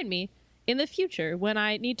should remind me in the future when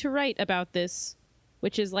I need to write about this,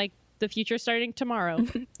 which is like the future starting tomorrow.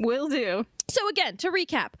 Will do. So again, to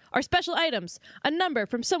recap, our special items: a number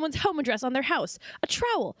from someone's home address on their house, a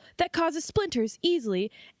trowel that causes splinters easily,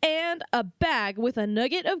 and a bag with a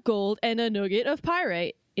nugget of gold and a nugget of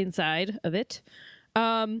pyrite inside of it.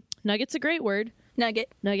 Nugget's a great word.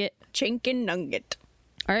 Nugget. Chinkin nugget.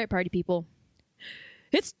 All right, party people.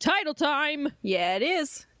 It's title time. Yeah, it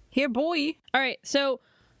is. Here, boy. All right, so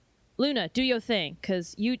Luna, do your thing,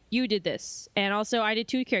 because you did this. And also I did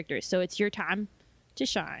 2 characters, so it's your time to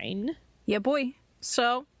shine. Yeah, boy.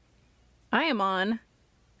 So, I am on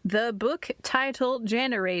the book title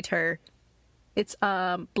generator. It's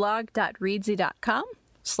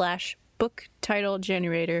blog.readsy.com/book title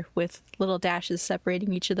generator with little dashes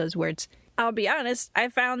separating each of those words. I'll be honest, I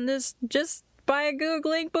found this just by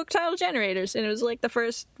Googling book title generators, and it was like the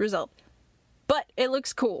first result. But it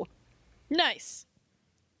looks cool. Nice.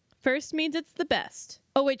 First means it's the best.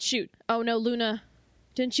 Oh, wait, shoot. Oh, no, Luna.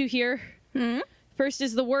 Didn't you hear? First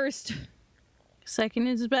is the worst. Second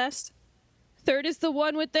is best. Third is the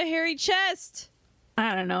one with the hairy chest.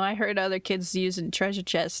 I don't know. I heard other kids using treasure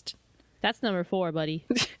chest. That's number 4, buddy.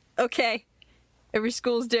 Okay. Every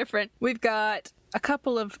school's different. We've got a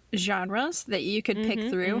couple of genres that you could pick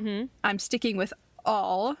through. I'm sticking with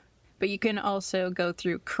all, but you can also go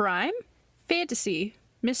through crime, fantasy,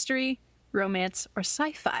 mystery, romance, or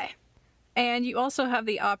sci-fi. And you also have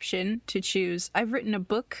the option to choose, I've written a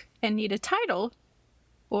book and need a title,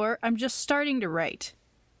 or I'm just starting to write.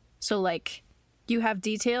 So, like, you have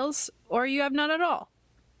details, or you have none at all.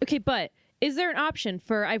 Okay, but is there an option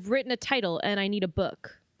for I've written a title and I need a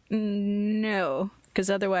book? No, because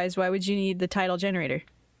otherwise, why would you need the title generator?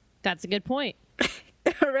 That's a good point.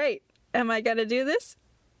 All right. Am I gonna do this?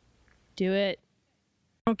 Do it.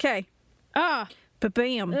 Okay. Ah.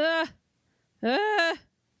 Ba-bam. I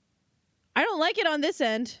don't like it on this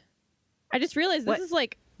end. I just realized this is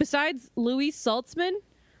like, besides Louis Saltzman,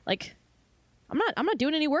 like, I'm not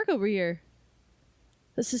doing any work over here.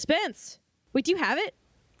 The suspense. Wait, do you have it?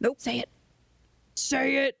 Nope. Say it.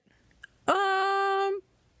 Say it.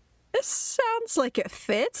 This sounds like it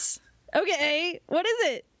fits. Okay. What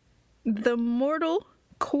is it? The Mortal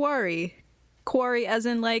Quarry. Quarry as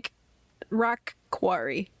in, like, rock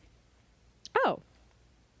quarry. Oh.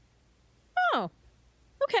 Oh.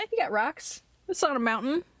 Okay. You got rocks. It's on a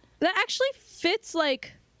mountain. That actually fits,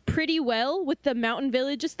 like, pretty well with the mountain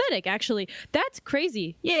village aesthetic, actually. That's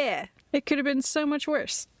crazy. Yeah. It could have been so much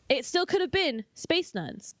worse. It still could have been Space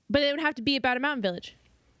Nuns, but it would have to be about a mountain village.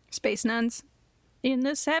 Space Nuns. In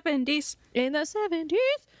the 70s. In the 70s.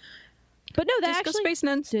 But no, that Disco actually... Space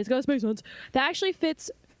Nuns. Disco Space Nuns. That actually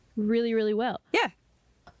fits really, really well. Yeah.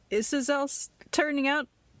 This is all turning out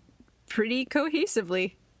pretty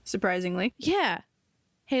cohesively, surprisingly. Yeah.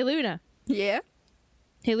 Hey, Luna. Yeah?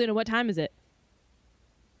 Hey, Luna, what time is it?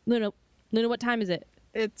 Luna, what time is it?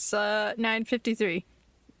 It's 9:53.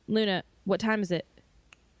 Luna, what time is it?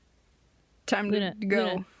 Time Luna, to go.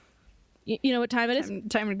 Luna. You know what time it is?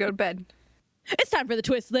 Time to go to bed. It's time for the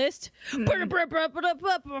twist list. Except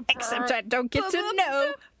I don't get to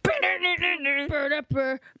know.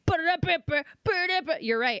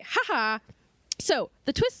 You're right. Haha. So,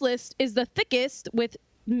 the twist list is the thickest with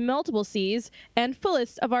multiple C's and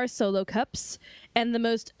fullest of our solo cups and the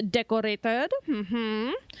most decorated.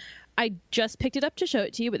 I just picked it up to show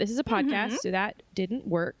it to you, but this is a podcast, so that didn't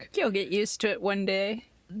work. You'll get used to it one day.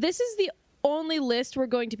 This is the only list we're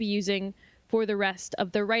going to be using for the rest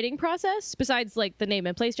of the writing process, besides like the name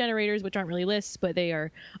and place generators, which aren't really lists, but they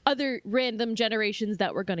are other random generations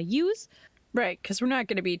that we're going to use. Right, because we're not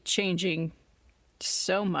going to be changing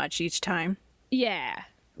so much each time. Yeah,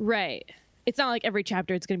 right. It's not like every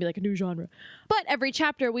chapter it's going to be like a new genre. But every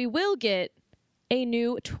chapter we will get a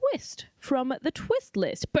new twist from the twist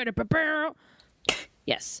list.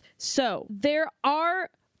 Yes. So there are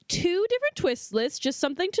 2 different twist lists, just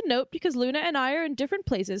something to note because Luna and I are in different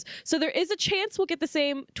places. So there is a chance we'll get the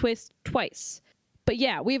same twist twice. But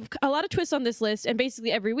yeah, we have a lot of twists on this list, and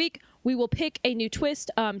basically every week we will pick a new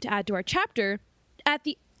twist to add to our chapter at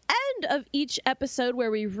the end of each episode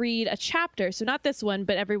where we read a chapter. So not this one,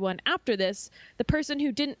 but every one after this, the person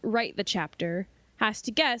who didn't write the chapter has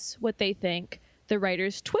to guess what they think the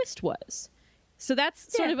writer's twist was. So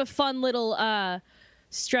that's sort of a fun little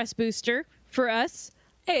stress booster for us.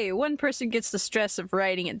 Hey, one person gets the stress of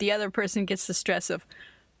writing it. The other person gets the stress of,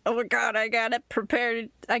 oh my god, I got it prepared.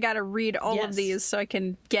 I got to read all of these so I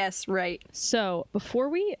can guess right. So before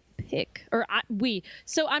we pick,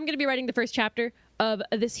 so I'm going to be writing the first chapter of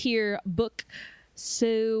this here book.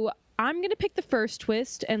 So I'm going to pick the first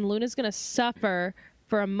twist, and Luna's going to suffer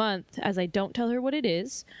for a month as I don't tell her what it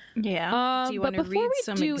is. Yeah. Do you want to read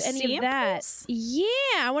some examples?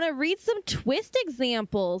 I want to read some twist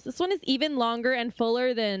examples. This one is even longer and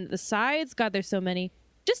fuller than the sides. God, there's so many.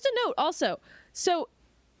 Just a note also. So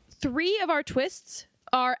 3 of our twists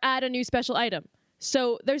are add a new special item.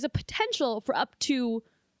 So there's a potential for up to,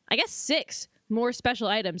 I guess, 6 more special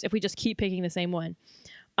items if we just keep picking the same one.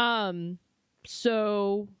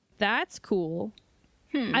 So that's cool.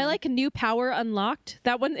 I like new power unlocked.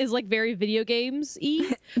 That one is like very video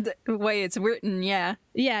games-y. The way it's written, yeah.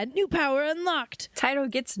 Yeah, new power unlocked. Title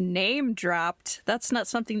gets name dropped. That's not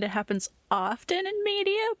something that happens often in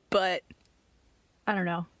media, but I don't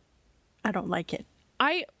know. I don't like it.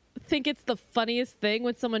 I think it's the funniest thing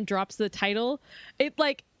when someone drops the title. It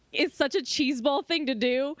like is such a cheeseball thing to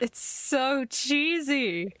do. It's so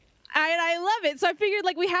cheesy. I love it. So I figured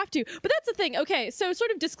like we have to. But that's the thing. Okay, so sort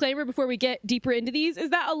of disclaimer before we get deeper into these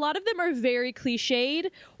is that a lot of them are very cliched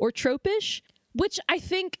or tropish, which I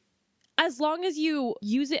think as long as you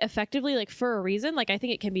use it effectively, like for a reason, like I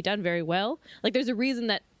think it can be done very well. Like there's a reason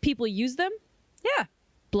that people use them. Yeah.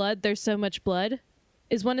 Blood, there's so much blood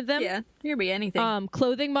is one of them. Yeah, it could be anything.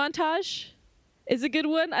 Clothing montage is a good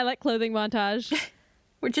one. I like clothing montage.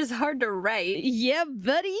 which is hard to write. Yeah,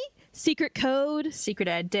 buddy. Secret code. Secret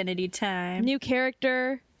identity time. New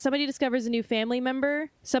character. Somebody discovers a new family member.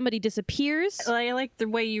 Somebody disappears. I like the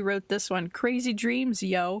way you wrote this one. Crazy dreams,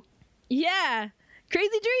 yo. Yeah.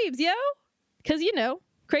 Crazy dreams, yo. Because,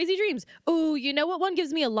 crazy dreams. Ooh, you know what one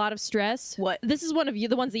gives me a lot of stress? What? This is one of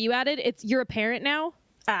the ones that you added. It's you're a parent now.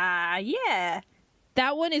 Yeah.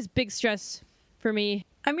 That one is big stress for me.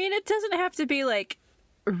 I mean, it doesn't have to be, like,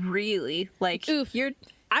 really. Like, Oof.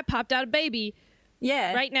 I popped out a baby.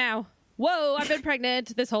 Yeah. Right now. Whoa, I've been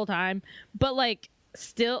pregnant this whole time. But, like,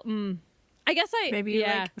 still, I guess Maybe you,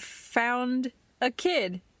 like, found a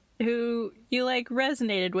kid who you, like,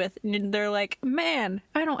 resonated with. And they're like, man,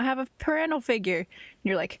 I don't have a parental figure. And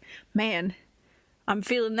you're like, man, I'm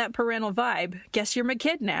feeling that parental vibe. Guess you're my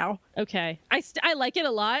kid now. Okay. I like it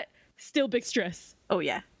a lot. Still big stress. Oh,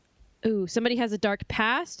 yeah. Ooh, somebody has a dark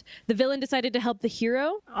past. The villain decided to help the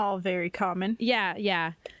hero. All very common.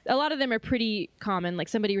 Yeah. A lot of them are pretty common. Like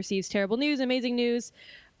somebody receives terrible news, amazing news.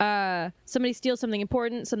 Somebody steals something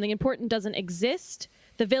important. Something important doesn't exist.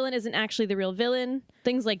 The villain isn't actually the real villain.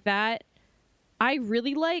 Things like that. I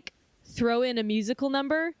really like throw in a musical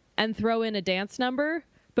number and throw in a dance number.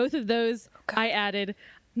 Both of those I added.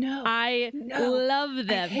 No. I love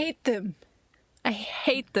them. I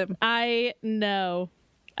hate them. I know.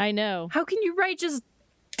 How can you write just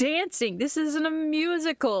dancing? This isn't a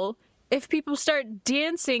musical. If people start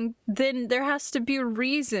dancing, then there has to be a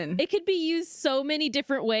reason. It could be used so many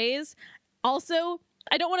different ways. Also,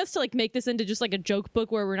 I don't want us to like make this into just like a joke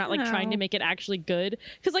book where we're not like trying to make it actually good.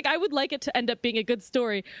 Because like I would like it to end up being a good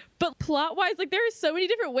story. But plot wise, like there are so many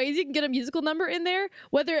different ways you can get a musical number in there,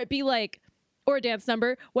 whether it be like, or a dance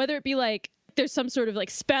number, whether it be like, there's some sort of like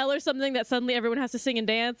spell or something that suddenly everyone has to sing and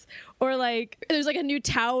dance, or like there's like a new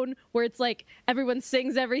town where it's like everyone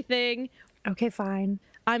sings everything. Okay, fine.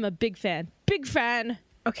 I'm a big fan.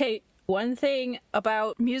 Okay, one thing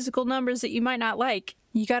about musical numbers that you might not like,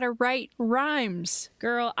 you gotta write rhymes.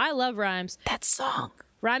 Girl, I love rhymes. That song.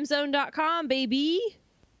 Rhymezone.com, baby.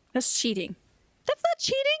 That's cheating. That's not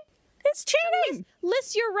cheating. It's cheating.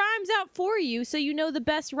 Lists your rhymes out for you so you know the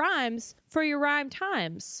best rhymes for your rhyme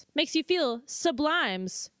times. Makes you feel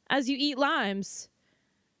sublimes as you eat limes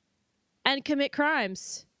and commit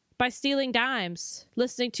crimes by stealing dimes,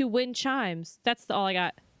 listening to wind chimes. That's all I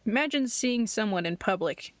got. Imagine seeing someone in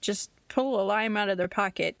public just pull a lime out of their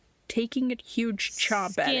pocket, taking a huge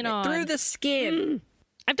chomp at Skin it on. through the skin.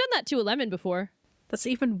 I've done that to a lemon before. That's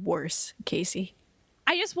even worse, Kacie.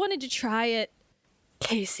 I just wanted to try it.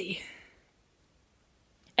 Kacie.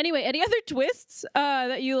 Anyway, any other twists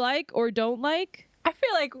that you like or don't like? I feel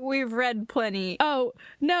like we've read plenty. Oh,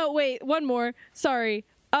 no, wait, one more. Sorry.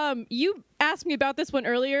 You asked me about this one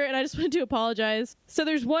earlier, and I just wanted to apologize. So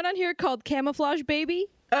there's one on here called Camouflage Baby.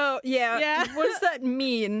 Oh, yeah. Yeah. What does that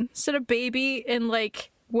mean? Is it a baby in, like,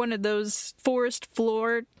 one of those forest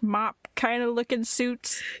floor mop kind of looking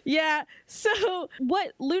suits? Yeah, so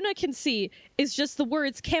what Luna can see is just the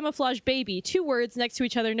words camouflage baby, 2 words next to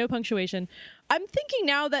each other, no punctuation. I'm thinking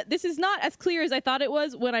now that this is not as clear as I thought it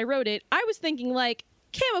was when I wrote it. I was thinking like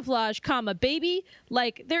camouflage, comma, baby,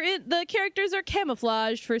 like the characters are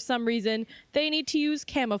camouflaged for some reason. They need to use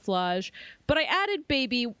camouflage. But I added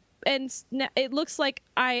baby, and it looks like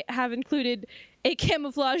I have included a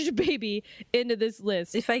camouflaged baby into this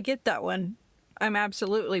list. If I get that one, I'm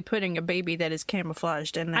absolutely putting a baby that is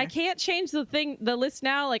camouflaged in there. I can't change the list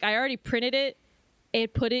now. Like I already printed it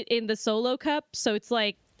and put it in the solo cup, so it's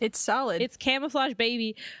like It's solid. it's camouflage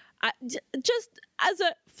baby. Just as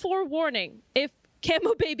a forewarning, if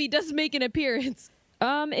Camo Baby does make an appearance,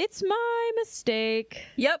 it's my mistake.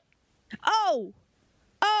 Yep. Oh.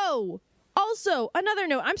 Also, another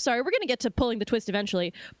note, I'm sorry, we're going to get to pulling the twist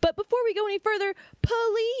eventually, but before we go any further,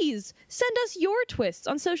 please send us your twists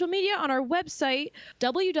on social media on our website,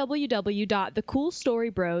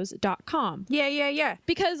 www.thecoolstorybros.com. Yeah.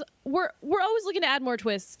 Because we're always looking to add more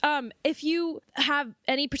twists. If you have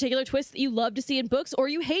any particular twists that you love to see in books or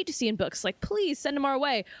you hate to see in books, like please send them our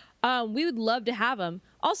way. We would love to have them.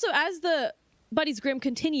 Also, as the Buddies Grimm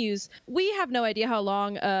continues, we have no idea how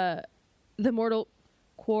long the mortal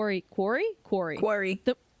Quarry.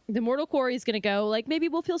 The mortal Quarry is going to go. Like maybe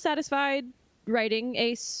we'll feel satisfied writing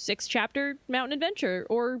a 6-chapter mountain adventure,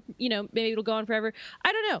 or maybe it'll go on forever.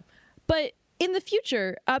 I don't know, but in the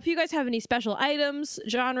future, if you guys have any special items,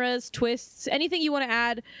 genres, twists, anything you want to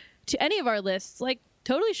add to any of our lists, like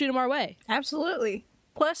totally shoot them our way. Absolutely.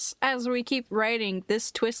 Plus, as we keep writing,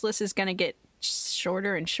 this twist list is going to get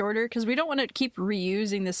shorter and shorter because we don't want to keep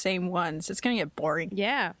reusing the same ones. It's going to get boring.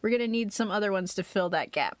 Yeah. We're going to need some other ones to fill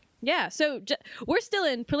that gap. Yeah. So we're still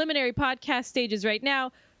in preliminary podcast stages right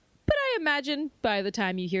now, but I I imagine by the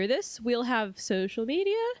time you hear this, we'll have social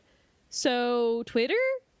media. So Twitter,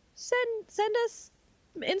 send us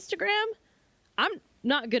Instagram. I'm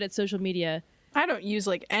not good at social media. I don't use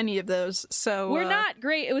like any of those, so We're not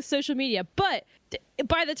great with social media, but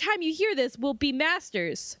by the time you hear this, we'll be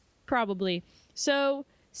masters, probably. So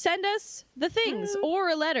send us the things or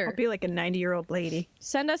a letter. I'll be like a 90-year-old lady.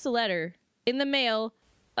 Send us a letter in the mail,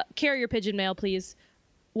 carrier pigeon mail, please.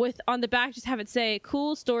 With on the back, just have it say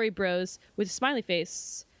 "Cool Story Bros" with a smiley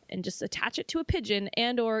face, and just attach it to a pigeon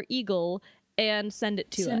and or eagle, and send it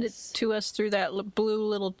to us. Send it to us through that blue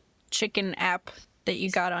little chicken app that you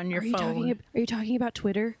got on your phone. Are you talking about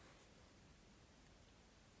Twitter?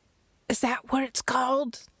 Is that what it's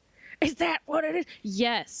called? Is that what it is?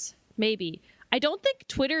 Yes, maybe. I don't think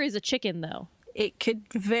Twitter is a chicken, though. It could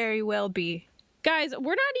very well be. Guys,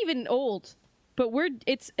 we're not even old, but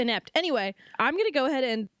it's inept. Anyway, I'm going to go ahead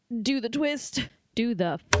and do the twist. Do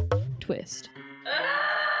the twist.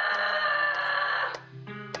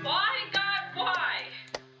 Why, God, why?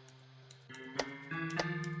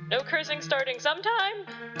 No cursing starting sometime?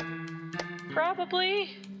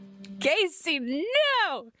 Probably. Kacie,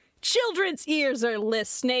 no! Children's ears are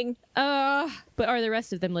listening. But are the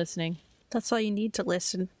rest of them listening? That's all you need to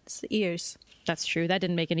listen. It's the ears. That's true. That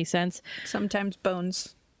didn't make any sense. Sometimes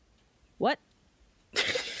bones. What?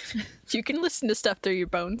 You can listen to stuff through your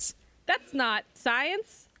bones. That's not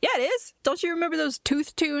science. Yeah, it is. Don't you remember those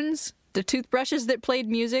tooth tunes? The toothbrushes that played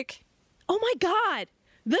music? Oh my God!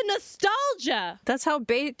 The nostalgia! That's how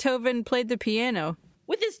Beethoven played the piano.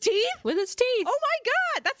 With his teeth? With his teeth. Oh my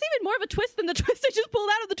God! That's even more of a twist than the twist I just pulled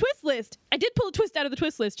out of the twist list. I did pull a twist out of the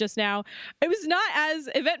twist list just now. It was not as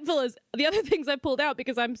eventful as the other things I pulled out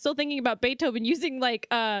because I'm still thinking about Beethoven using like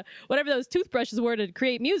whatever those toothbrushes were to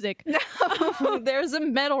create music. No, there's a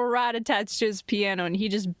metal rod attached to his piano and he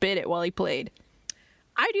just bit it while he played.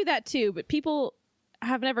 I do that too, but people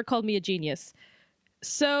have never called me a genius.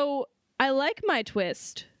 So I like my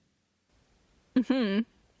twist. You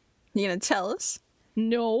gonna tell us?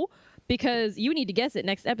 No, because you need to guess it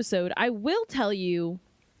next episode. I will tell you.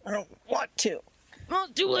 I don't want to. Well,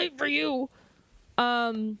 too late for you.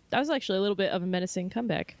 That was actually a little bit of a menacing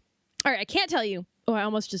comeback. All right, I can't tell you. Oh, I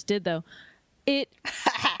almost just did though. It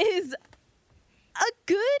is a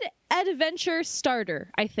good adventure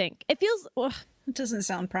starter, I think. It feels It doesn't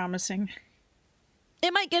sound promising.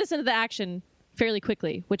 it might get us into the action fairly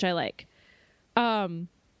quickly, which I like. Yeah,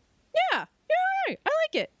 all right. I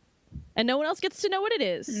like it. And no one else gets to know what it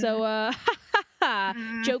is. So,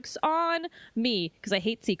 joke's on me, because I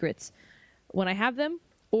hate secrets. When I have them,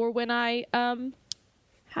 or when I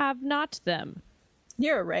have not them.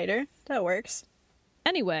 You're a writer. That works.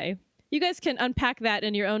 Anyway, you guys can unpack that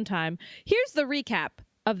in your own time. Here's the recap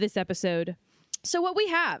of this episode. So what we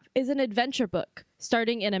have is an adventure book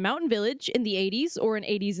starting in a mountain village in the 80s or an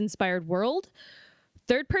 80s inspired world.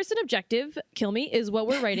 Third person objective, kill me, is what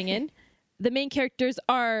we're writing in. The main characters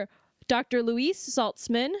are Dr. Luis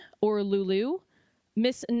Saltzman, or Lulu,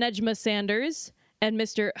 Miss Nejma Sanders, and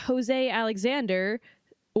Mr. Jose Alexander,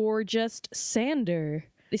 or just Sander.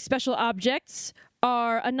 The special objects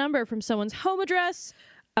are a number from someone's home address,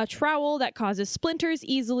 a trowel that causes splinters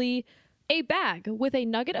easily, a bag with a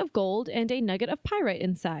nugget of gold and a nugget of pyrite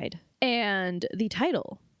inside. And the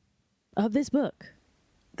title of this book.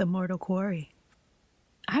 The Mortal Quarry.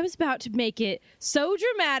 I was about to make it so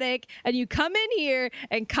dramatic, and you come in here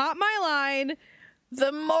and caught my line.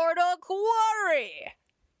 The Mortal Quarry!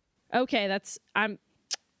 Okay, that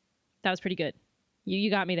was pretty good. You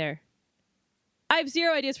got me there. I have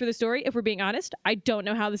zero ideas for the story, if we're being honest. I don't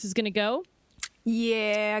know how this is going to go.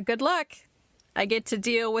 Yeah, good luck. I get to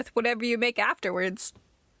deal with whatever you make afterwards.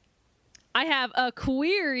 I have a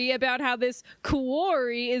query about how this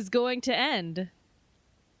quarry is going to end.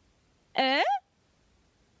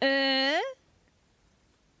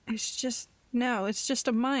 It's just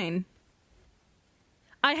a mine.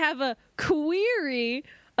 I have a query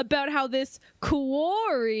about how this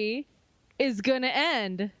quarry is going to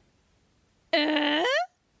end. An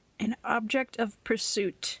object of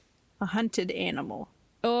pursuit. A hunted animal.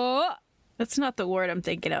 Oh, That's not the word I'm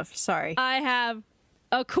thinking of. Sorry. I have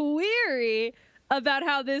a query about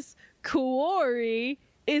how this quarry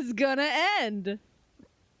is going to end.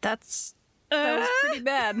 That was pretty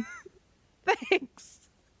bad. Thanks.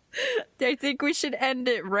 I think we should end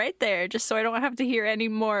it right there, just so I don't have to hear any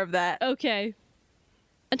more of that. Okay.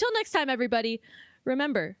 Until next time, everybody,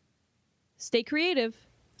 remember, stay creative.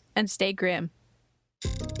 And stay grim.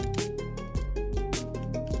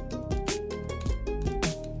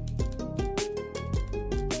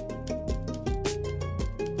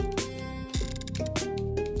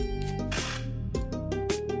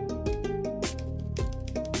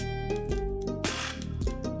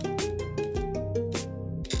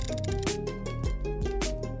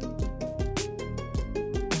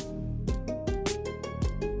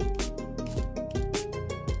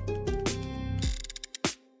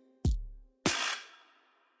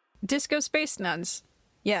 Disco Space Nuns.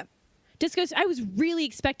 Yeah. Discos, I was really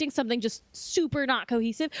expecting something just super not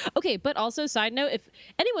cohesive. Okay, but also, side note, if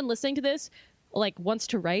anyone listening to this like wants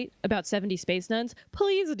to write about 70 Space Nuns,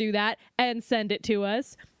 please do that and send it to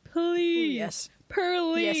us. Please. Ooh, yes.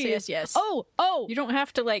 Please. Yes. Oh. You don't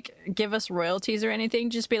have to, like, give us royalties or anything.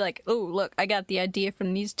 Just be like, oh, look, I got the idea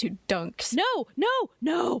from these two dunks. No.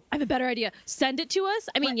 I have a better idea. Send it to us.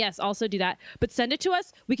 I mean, yes, also do that. But send it to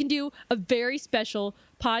us. We can do a very special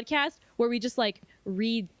podcast where we just, like,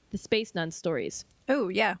 read the Space Nun stories. Oh,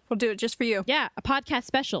 yeah. We'll do it just for you. Yeah, a podcast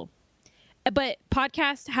special. But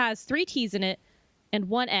podcast has 3 T's in it and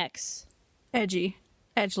 1 X. Edgy.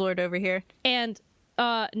 Edgelord over here. And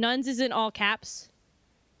nuns is in all caps.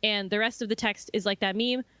 And the rest of the text is like that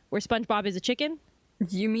meme where SpongeBob is a chicken.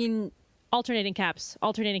 You mean Alternating caps.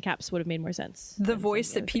 Alternating caps would have made more sense. the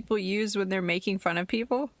voice that people use when they're making fun of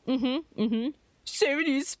people?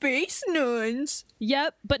 70 Space Nuns.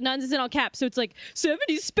 Yep, but nuns is in all caps, so it's like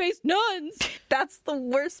 70 Space Nuns. That's the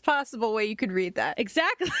worst possible way you could read that.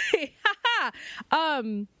 Exactly.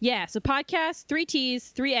 Yeah, so podcast, 3 T's,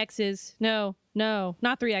 3 X's. No,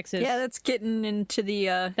 not 3 X's. Yeah, that's getting into the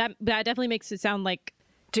That definitely makes it sound like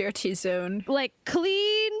dirty zone.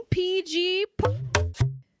 clean PG.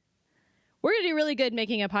 We're gonna do really good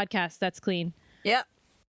making a podcast that's clean. Yep.